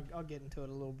 I'll get into it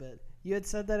a little bit. You had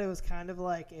said that it was kind of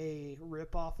like a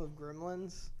rip-off of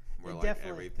Gremlins. Where It like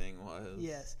definitely- everything was.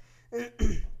 Yes,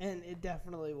 and it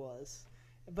definitely was.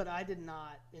 But I did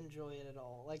not enjoy it at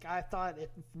all. Like, I thought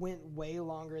it went way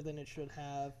longer than it should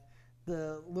have.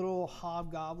 The little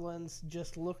hobgoblins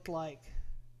just looked like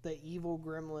the evil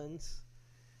gremlins.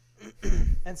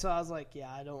 And so I was like, yeah,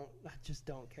 I just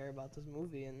don't care about this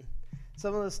movie. And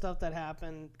some of the stuff that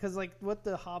happened, because like what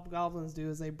the hobgoblins do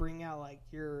is they bring out like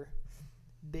your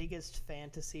biggest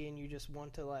fantasy and you just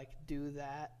want to like do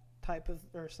that type of,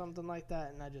 or something like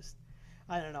that. And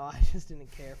I don't know, I just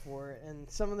didn't care for it. And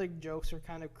some of the jokes were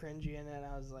kind of cringy in it. And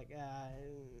I was like,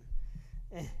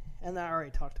 and I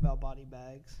already talked about body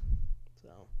bags. So,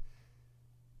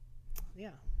 yeah.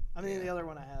 I mean, Yeah. the other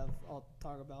one I have, I'll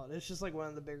talk about. It's just like one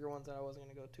of the bigger ones that I wasn't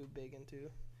going to go too big into.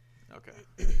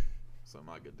 Okay. So am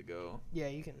I good to go? Yeah,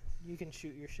 you can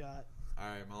shoot your shot. All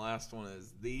right, my last one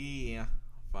is the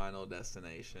Final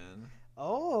Destination.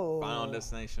 Oh. Final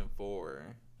Destination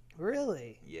 4.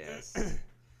 Really? Yes.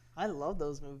 I love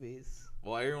those movies.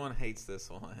 Well, everyone hates this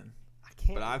one, I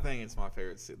can't. but I think it's my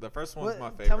favorite. The first one's my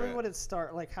favorite. Tell me what it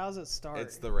start. Like, how's it start?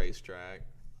 It's the racetrack.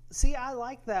 See, I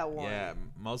like that one. Yeah,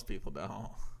 most people don't.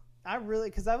 I really,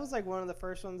 because that was like one of the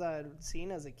first ones I had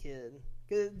seen as a kid.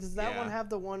 Does that Yeah. one have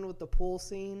the one with the pool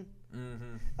scene?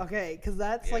 Mm-hmm. Okay, because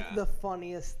that's like Yeah. the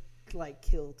funniest like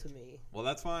kill to me. Well,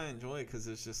 that's why I enjoy it, because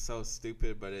it's just so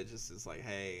stupid, but it just is like,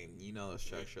 hey, you know the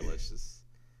structure. Let's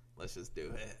just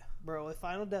do it. Bro, if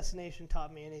Final Destination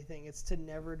taught me anything, it's to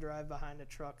never drive behind a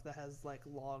truck that has like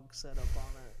logs set up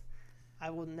on it. I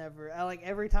will never. Like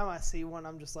every time I see one,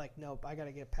 I'm just like, nope, I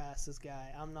gotta get past this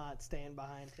guy. I'm not staying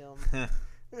behind him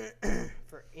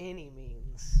for any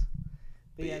means.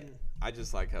 But yeah. I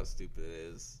just like how stupid it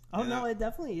is. Oh And no, it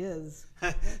definitely is.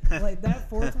 Like that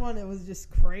fourth one, it was just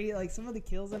crazy. Like some of the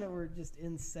kills in it were just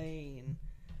insane.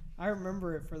 I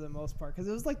remember it for the most part because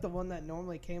it was like the one that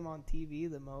normally came on TV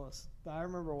the most. But I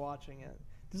remember watching it.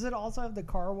 Does it also have the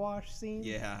car wash scene?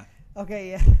 Yeah. Okay,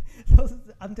 yeah.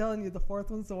 I'm telling you, the fourth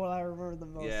one's the one I remember the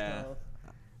most. Yeah.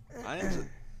 Of.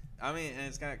 I mean, and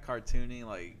it's got cartoony,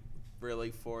 like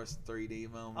really forced 3D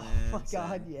moments. Oh my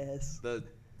god, and yes.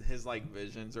 His like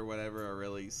visions or whatever are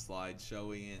really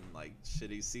slideshowy and like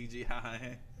shitty CGI.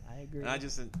 I agree. And I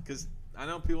just, because I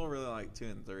know people really like 2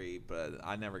 and 3, but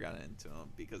I never got into them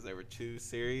because they were too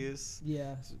serious.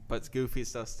 Yeah. But goofy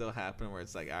stuff still happened where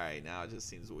it's like, all right, now it just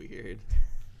seems weird.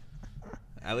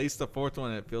 At least the fourth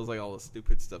one, it feels like all the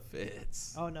stupid stuff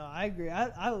fits. Oh no, I agree.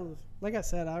 I like I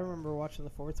said, I remember watching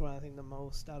the fourth one. I think the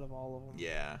most out of all of them.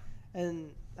 Yeah.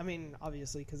 And I mean,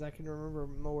 obviously, because I can remember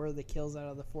more of the kills out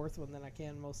of the fourth one than I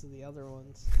can most of the other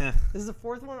ones. Is the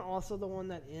fourth one also the one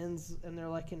that ends and they're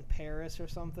like in Paris or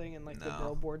something and like the No.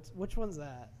 billboards? Which one's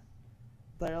that?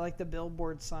 They're like the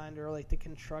billboard sign or like the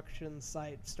construction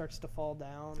site starts to fall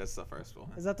down. That's the first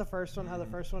one. Is that the first one? How the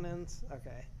Mhm. first one ends?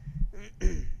 Okay.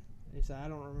 You said I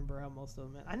don't remember how most of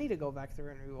them end. I need to go back through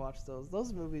and rewatch those.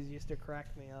 Those movies used to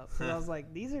crack me up. 'Cause I was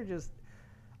like, these are just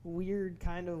weird,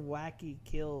 kind of wacky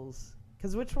kills.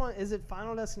 Because which one is it?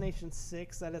 Final Destination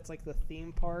 6 that it's like the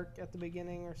theme park at the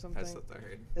beginning or something? That's the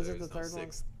third. Is it There's the no third one?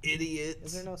 sixth. Idiots.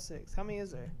 Is there no 6? How many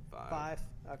is there? 5.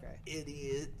 Okay.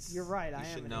 Idiots. You're right, You I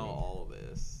am should an know idiot. all of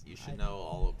this. You should I- know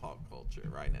all of pop culture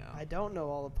right now. I don't know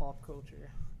all the pop culture.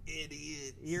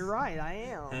 Idiots. You're right, I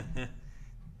am.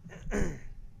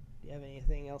 Do you have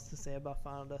anything else to say about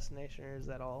Final Destination, or is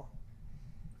that all?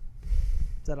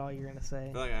 Is that all you're gonna say?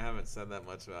 I feel like I haven't said that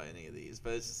much about any of these,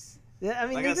 but it's just Yeah, I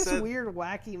mean like they're I just said, weird,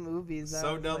 wacky movies. That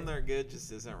so was dumb like, they're good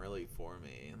just isn't really for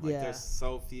me. Like Yeah. there's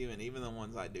so few, and even the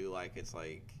ones I do like, it's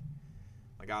like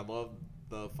I love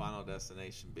the Final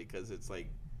Destination because it's like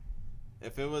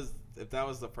if that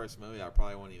was the first movie, I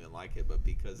probably wouldn't even like it, but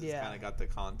because it's Yeah. kind of got the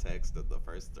context of the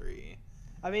first 3.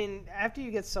 I mean, after you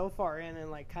get so far in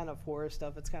and like kind of horror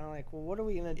stuff, it's kind of like, well, what are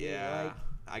we gonna do? Yeah, Like,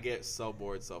 I get so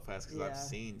bored so fast because Yeah. I've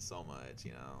seen so much,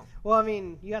 you know. well, I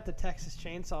mean, you got the Texas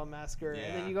Chainsaw Massacre, and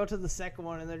then Yeah. you go to the second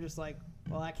one, and they're just like,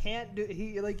 well, I can't do.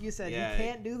 He like you said, Yeah. he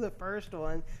can't do the first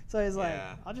one, so he's like,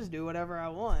 Yeah. I'll just do whatever I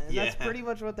want. And that's Yeah. pretty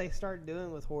much what they start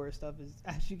doing with horror stuff. Is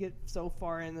as you get so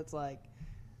far in, it's like,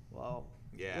 well,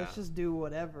 Yeah. let's just do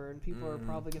whatever, and people are Mhm.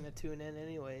 probably gonna tune in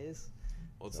anyways.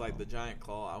 Well, it's So. like the giant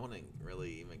claw. I wouldn't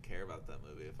really even care about that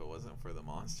movie if it wasn't for the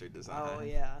monster design. Oh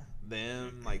yeah.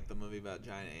 Them, like the movie about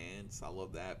giant ants. I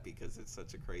love that because it's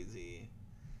such a crazy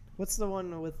What's the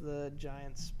one with the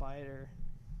giant spider?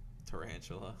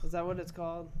 Tarantula. Is that what it's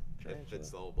called? If it's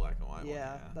the old black and white one.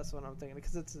 Yeah, Yeah, that's what I'm thinking.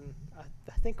 Because it's in.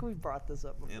 I think we brought this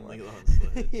up before. in Lilo and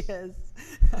Stitch. Yes.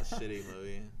 A shitty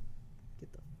movie.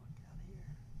 Get the fuck out of here,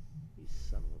 you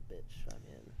son of a bitch! I'm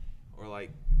in. Or like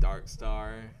Dark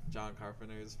Star, John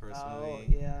Carpenter's first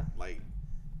movie. Yeah. Like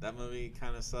that movie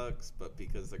kind of sucks, but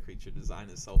because the creature design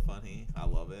is so funny, I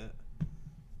love it.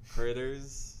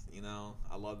 Critters,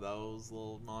 I love those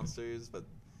little monsters, but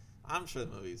I'm sure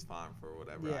the movie's fine for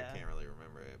whatever. Yeah. I can't really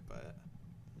remember it, but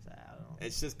I don't know.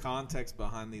 it's just context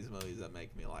behind these movies that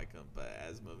make me like them. But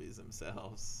as movies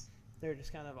themselves, They're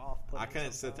just kind of off-putting. I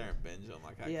couldn't sit there and binge them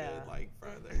like I could like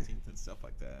Friday the 13th and stuff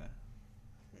like that.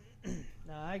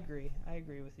 No, I agree. I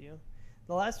agree with you.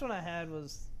 The last one I had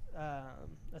was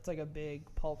that's like a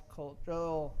big pulp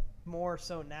culture. More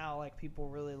so now, like people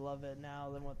really love it now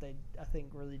than what they I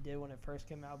think really did when it first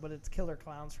came out. But it's Killer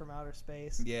Clowns from Outer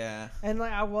Space. Yeah. And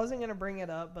like I wasn't gonna bring it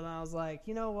up, but I was like,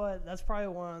 you know what? That's probably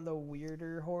one of the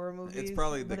weirder horror movies. It's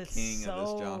probably the king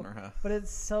of this genre. But it's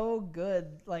so good.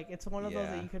 Like it's one of those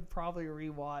that you could probably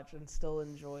rewatch and still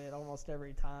enjoy it almost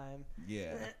every time.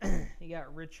 Yeah. You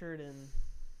got Richard and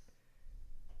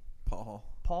Paul.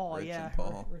 Rich and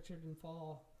Paul. Richard and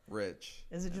Paul. Rich.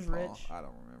 Is it just Paul. Rich? I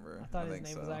don't remember. I thought his think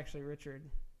name so. was actually Richard.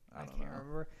 I can't don't know.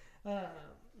 remember.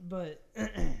 But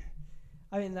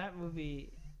I mean that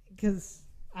movie, because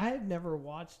I had never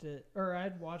watched it, or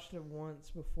I'd watched it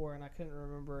once before and I couldn't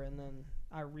remember, and then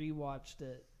I rewatched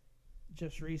it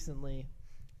just recently.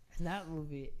 And that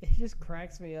movie, it just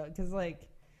cracks me up because like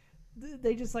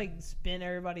they just like spin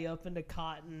everybody up into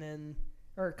cotton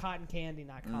candy,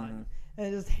 not cotton. And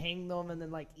they just hang them and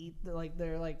then like eat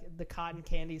the cotton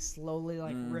candy slowly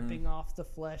like ripping off the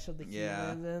flesh of the human.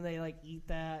 And then they like eat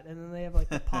that, and then they have like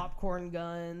the popcorn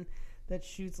gun that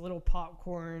shoots little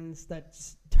popcorns that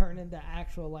turn into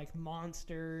actual like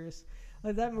monsters.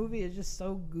 Like that movie is just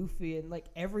so goofy and like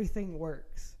everything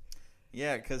works.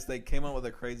 Yeah, because they came up with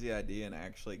a crazy idea and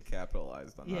actually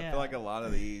capitalized on it. I feel like a lot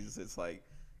of these, it's like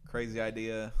crazy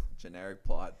idea, generic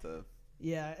plot to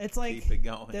it's like keep it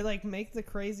going. They like make the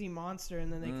crazy monster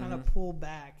and then they kind of pull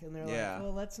back and they're like,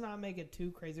 well, let's not make it too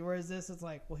crazy. Whereas this is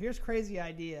like, well, here's crazy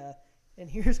idea and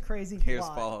here's crazy plot. Here's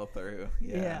follow through.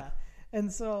 Yeah.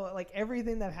 And so like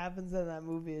everything that happens in that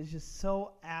movie is just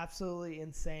so absolutely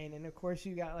insane. And of course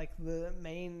you got like the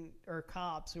main or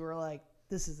cops who are like,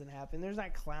 this isn't happening. There's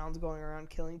not clowns going around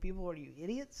killing people. What are you,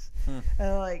 idiots?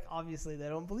 And like obviously they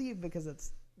don't believe because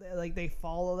it's like they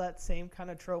follow that same kind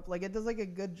of trope. Like it does like a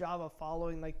good job of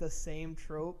following like the same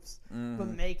tropes but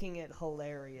making it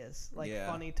hilarious, like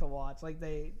funny to watch. Like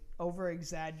they over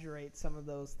exaggerate some of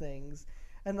those things,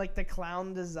 and like the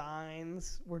clown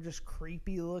designs were just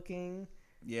creepy looking,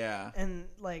 and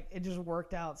like it just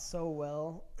worked out so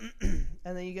well.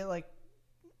 And then you get like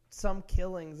some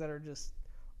killings that are just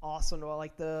awesome.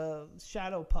 Like the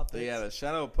shadow puppets. The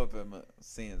shadow puppet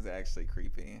scene is actually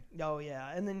creepy. Oh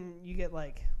yeah, and then you get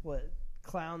like what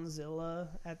Clownzilla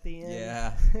at the end.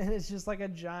 Yeah, and it's just like a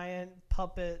giant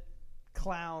puppet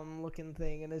clown looking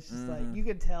thing, and it's just like you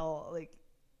could tell like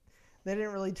they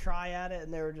didn't really try at it,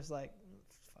 and they were just like,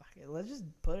 "Fuck it, let's just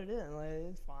put it in. Like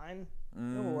it's fine,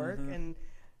 it'll work." And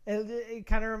it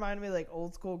kind of reminded me of like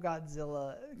old school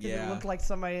Godzilla. It looked like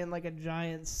somebody in like a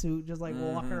giant suit just like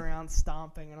walking around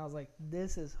stomping, and I was like,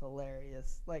 this is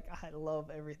hilarious. Like I love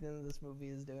everything that this movie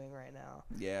is doing right now.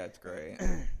 Yeah, it's great.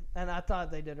 And I thought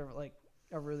they did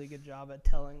a really good job at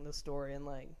telling the story. And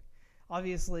like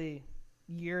obviously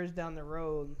years down the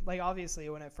road, like obviously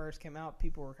when it first came out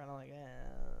people were kind of like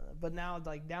but now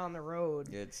like down the road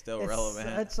it's still relevant.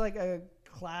 It's like a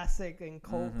classic and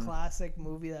cult classic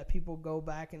movie that people go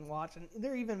back and watch, and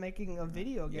they're even making a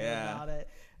video game about it.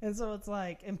 And so it's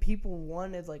like, and people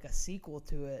wanted like a sequel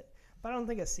to it, but I don't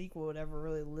think a sequel would ever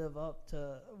really live up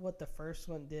to what the first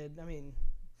one did. I mean,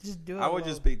 just do it. I would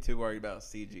just be too worried about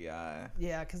CGI.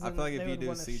 Yeah, because I feel like if you do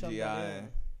CGI,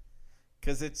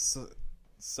 because it's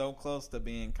so close to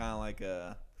being kind of like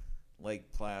a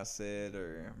Lake Placid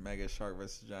or Mega Shark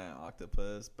vs. Giant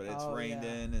Octopus, but it's reined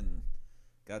in and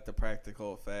got the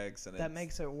practical effects, and that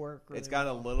makes it work really it's got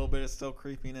a little bit of still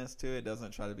creepiness to it. It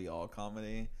doesn't try to be all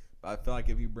comedy, but I feel like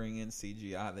if you bring in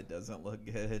CGI that doesn't look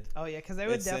good, because they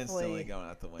would definitely going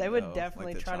out the window. They would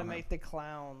definitely try to make the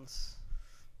clowns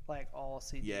like all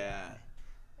CGI.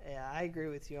 Yeah, I agree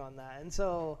with you on that. And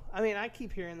so, I mean, I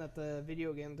keep hearing that the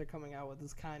video games they're coming out with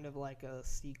is kind of like a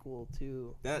sequel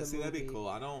to that. See, that'd be cool.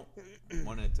 I don't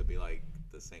want it to be like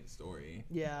the same story.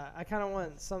 Yeah, I kind of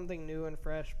want something new and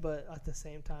fresh, but at the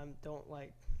same time, don't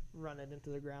like run it into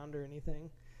the ground or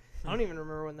anything. I don't even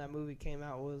remember when that movie came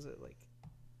out. What was it like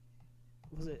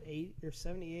was it 8 or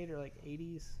 78 or like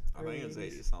 80s? I think it was 80s?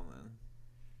 80 something.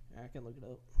 I can look it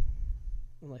up.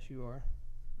 Unless you are.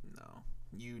 No,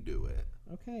 you do it.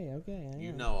 Okay. I You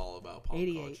am. know all about pop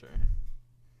 88. culture.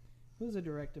 Who's it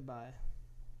directed by?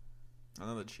 I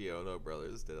know the Chiodo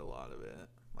brothers did a lot of it,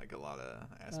 like a lot of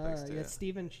aspects to Yeah, it.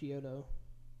 Steven Chiodo.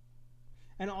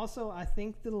 And also, I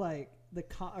think the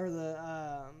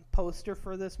poster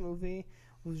for this movie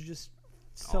was just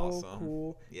so Awesome.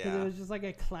 cool. 'Cause Yeah. it was just like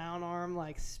a clown arm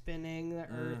like spinning the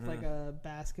earth like a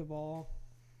basketball.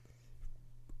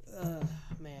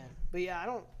 Man, but yeah, I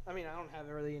don't have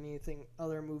really anything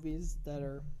other movies that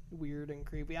are weird and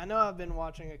creepy. I know I've been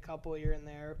watching a couple here and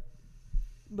there,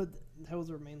 but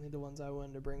those were mainly the ones I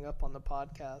wanted to bring up on the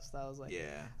podcast. I was like,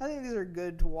 Yeah. I think these are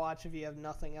good to watch if you have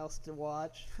nothing else to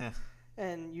watch.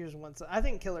 And you just want to, I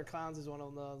think Killer Clowns is one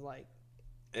of those, like,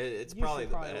 It's You probably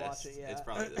should the probably best. watch it, yeah. It's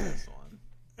probably the best one.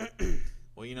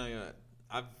 Well,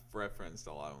 I've referenced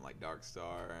a lot of them, like Dark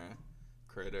Star,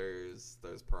 Critters,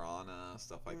 there's Piranha,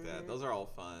 stuff like that. Those are all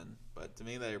fun, but to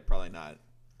me, they're probably not.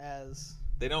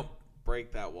 They don't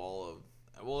break that wall of.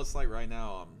 Well, it's like right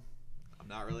now, I'm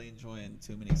not really enjoying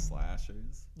too many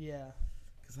slashers yeah.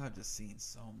 because I've just seen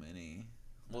so many.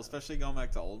 Well, especially going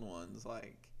back to old ones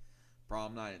like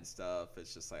Prom Night and stuff.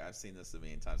 It's just like I've seen this a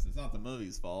million times. It's not the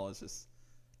movie's fault. It's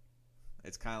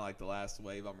kind of like the last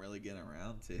wave I'm really getting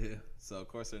around to. So of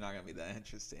course they're not gonna be that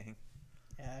interesting.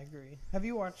 Yeah, I agree. Have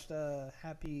you watched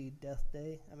Happy Death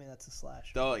Day? I mean, that's a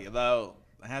slasher. Though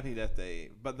Happy Death Day,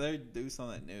 but they do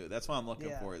something new. That's what I'm looking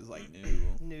Yeah. for is like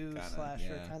New kinda,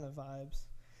 slasher yeah. kind of vibes.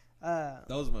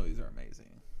 Those movies are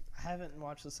amazing. I haven't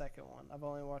watched the second one. I've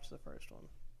only watched the first one.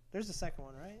 There's a second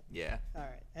one, right? Yeah, All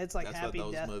right. It's like That's what Happy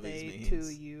those Death movies Day means.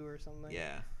 to You or something.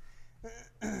 yeah.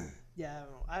 Yeah,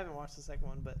 I haven't watched the second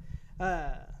one, but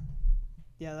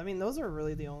yeah, I mean, those are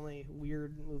really the only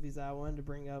weird movies that I wanted to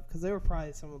bring up because they were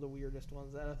probably some of the weirdest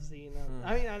ones that I've seen.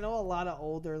 I mean, I know a lot of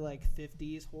older like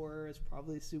 50s horror is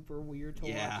probably super weird to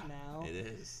watch now. It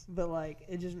is. But like,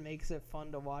 it just makes it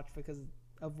fun to watch because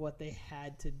of what they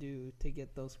had to do to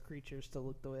get those creatures to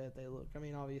look the way that they look. I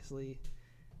mean, obviously,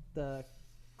 the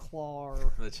claw,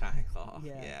 or, The Giant Claw.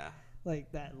 Yeah. Yeah.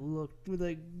 like that looked,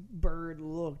 the bird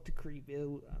looked creepy. I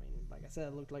mean, like I said,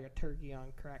 it looked like a turkey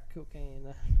on crack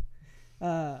cocaine.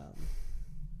 But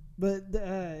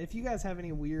if you guys have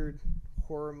any weird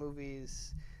horror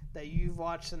movies that you've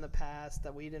watched in the past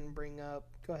that we didn't bring up,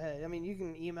 go ahead. I mean, you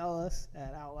can email us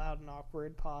at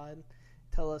outloudandawkwardpod.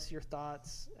 Tell us your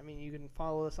thoughts. I mean, you can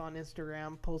follow us on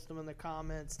Instagram, post them in the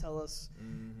comments. Tell us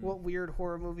what weird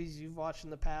horror movies you've watched in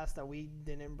the past that we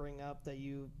didn't bring up that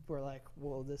you were like,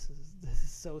 whoa, this is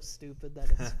so stupid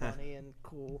that it's funny and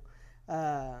cool.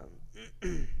 I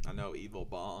know Evil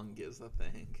Bong is a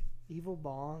thing. Evil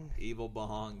Bong. Evil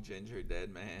Bong, Ginger Dead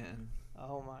Man,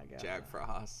 Oh my god. Jack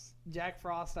Frost. Jack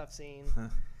Frost I've seen.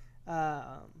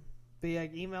 But yeah,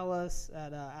 email us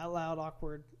at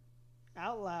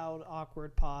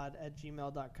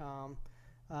outloudawkwardpod@gmail.com.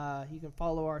 You can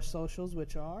follow our socials,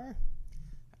 which are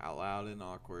Out Loud and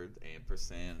Awkward,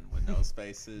 ampersand with no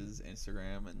spaces,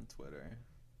 Instagram and Twitter.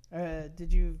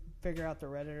 did you figure out the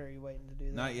Reddit, or are you waiting to do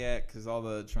that? Not yet, because all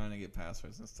the trying to get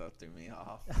passwords and stuff threw me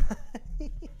off. But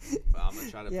I'm going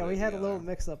to try to Yeah, put we it had a together. little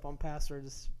mix-up on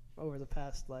passwords over the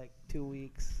past, 2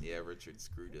 weeks. Yeah, Richard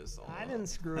screwed us all I up. didn't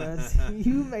screw us.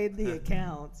 You made the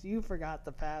accounts. You forgot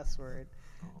the password.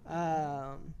 We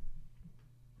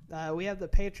have the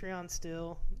Patreon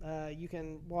still. You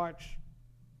can watch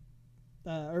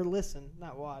or listen,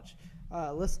 not watch.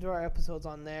 Listen to our episodes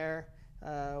on there.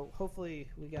 Hopefully,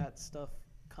 we got stuff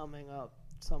coming up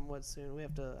somewhat soon. I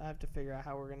have to figure out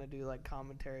how we're gonna do like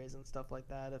commentaries and stuff like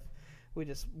that. If we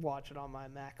just watch it on my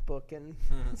MacBook and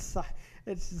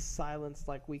it's just silenced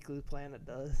like Weekly Planet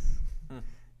does.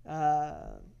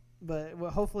 But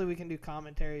hopefully we can do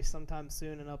commentaries sometime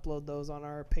soon and upload those on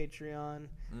our Patreon.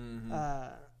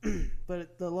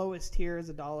 But the lowest tier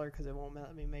is $1 because it won't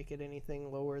let me make it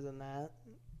anything lower than that,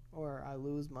 or I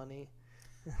lose money.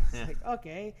 It's like,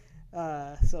 okay.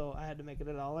 So I had to make it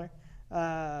 $1.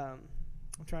 I'm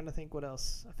trying to think what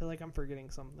else. I feel like I'm forgetting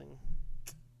something.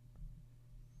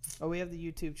 Oh, we have the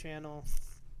YouTube channel.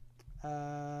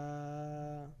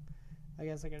 I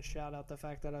guess I can shout out the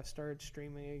fact that I've started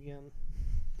streaming again.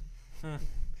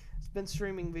 It's been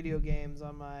streaming video games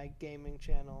on my gaming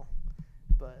channel,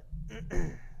 but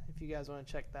if you guys want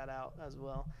to check that out as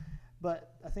well.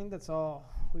 But I think that's all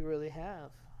we really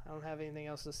have. I don't have anything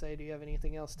else to say. Do you have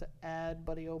anything else to add,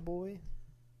 buddy, oh boy?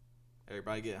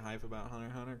 Everybody get hype about Hunter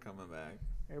x Hunter coming back.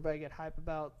 Everybody get hype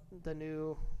about the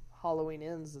new Halloween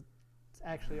Ends. It's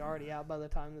actually already out by the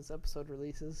time this episode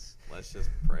releases. Let's just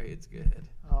pray it's good.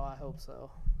 Oh, I hope so.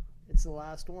 It's the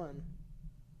last one.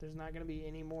 There's not going to be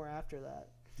any more after that.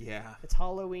 Yeah. It's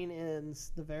Halloween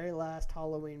Ends, the very last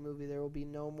Halloween movie. There will be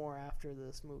no more after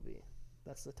this movie.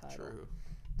 That's the title. True.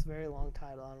 It's a very long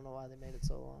title. I don't know why they made it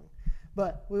so long.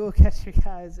 But we will catch you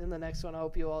guys in the next one. I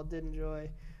hope you all did enjoy.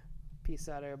 Peace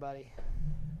out, everybody.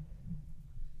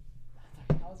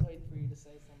 I was waiting for you to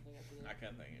say something at the end. I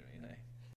couldn't think of anything.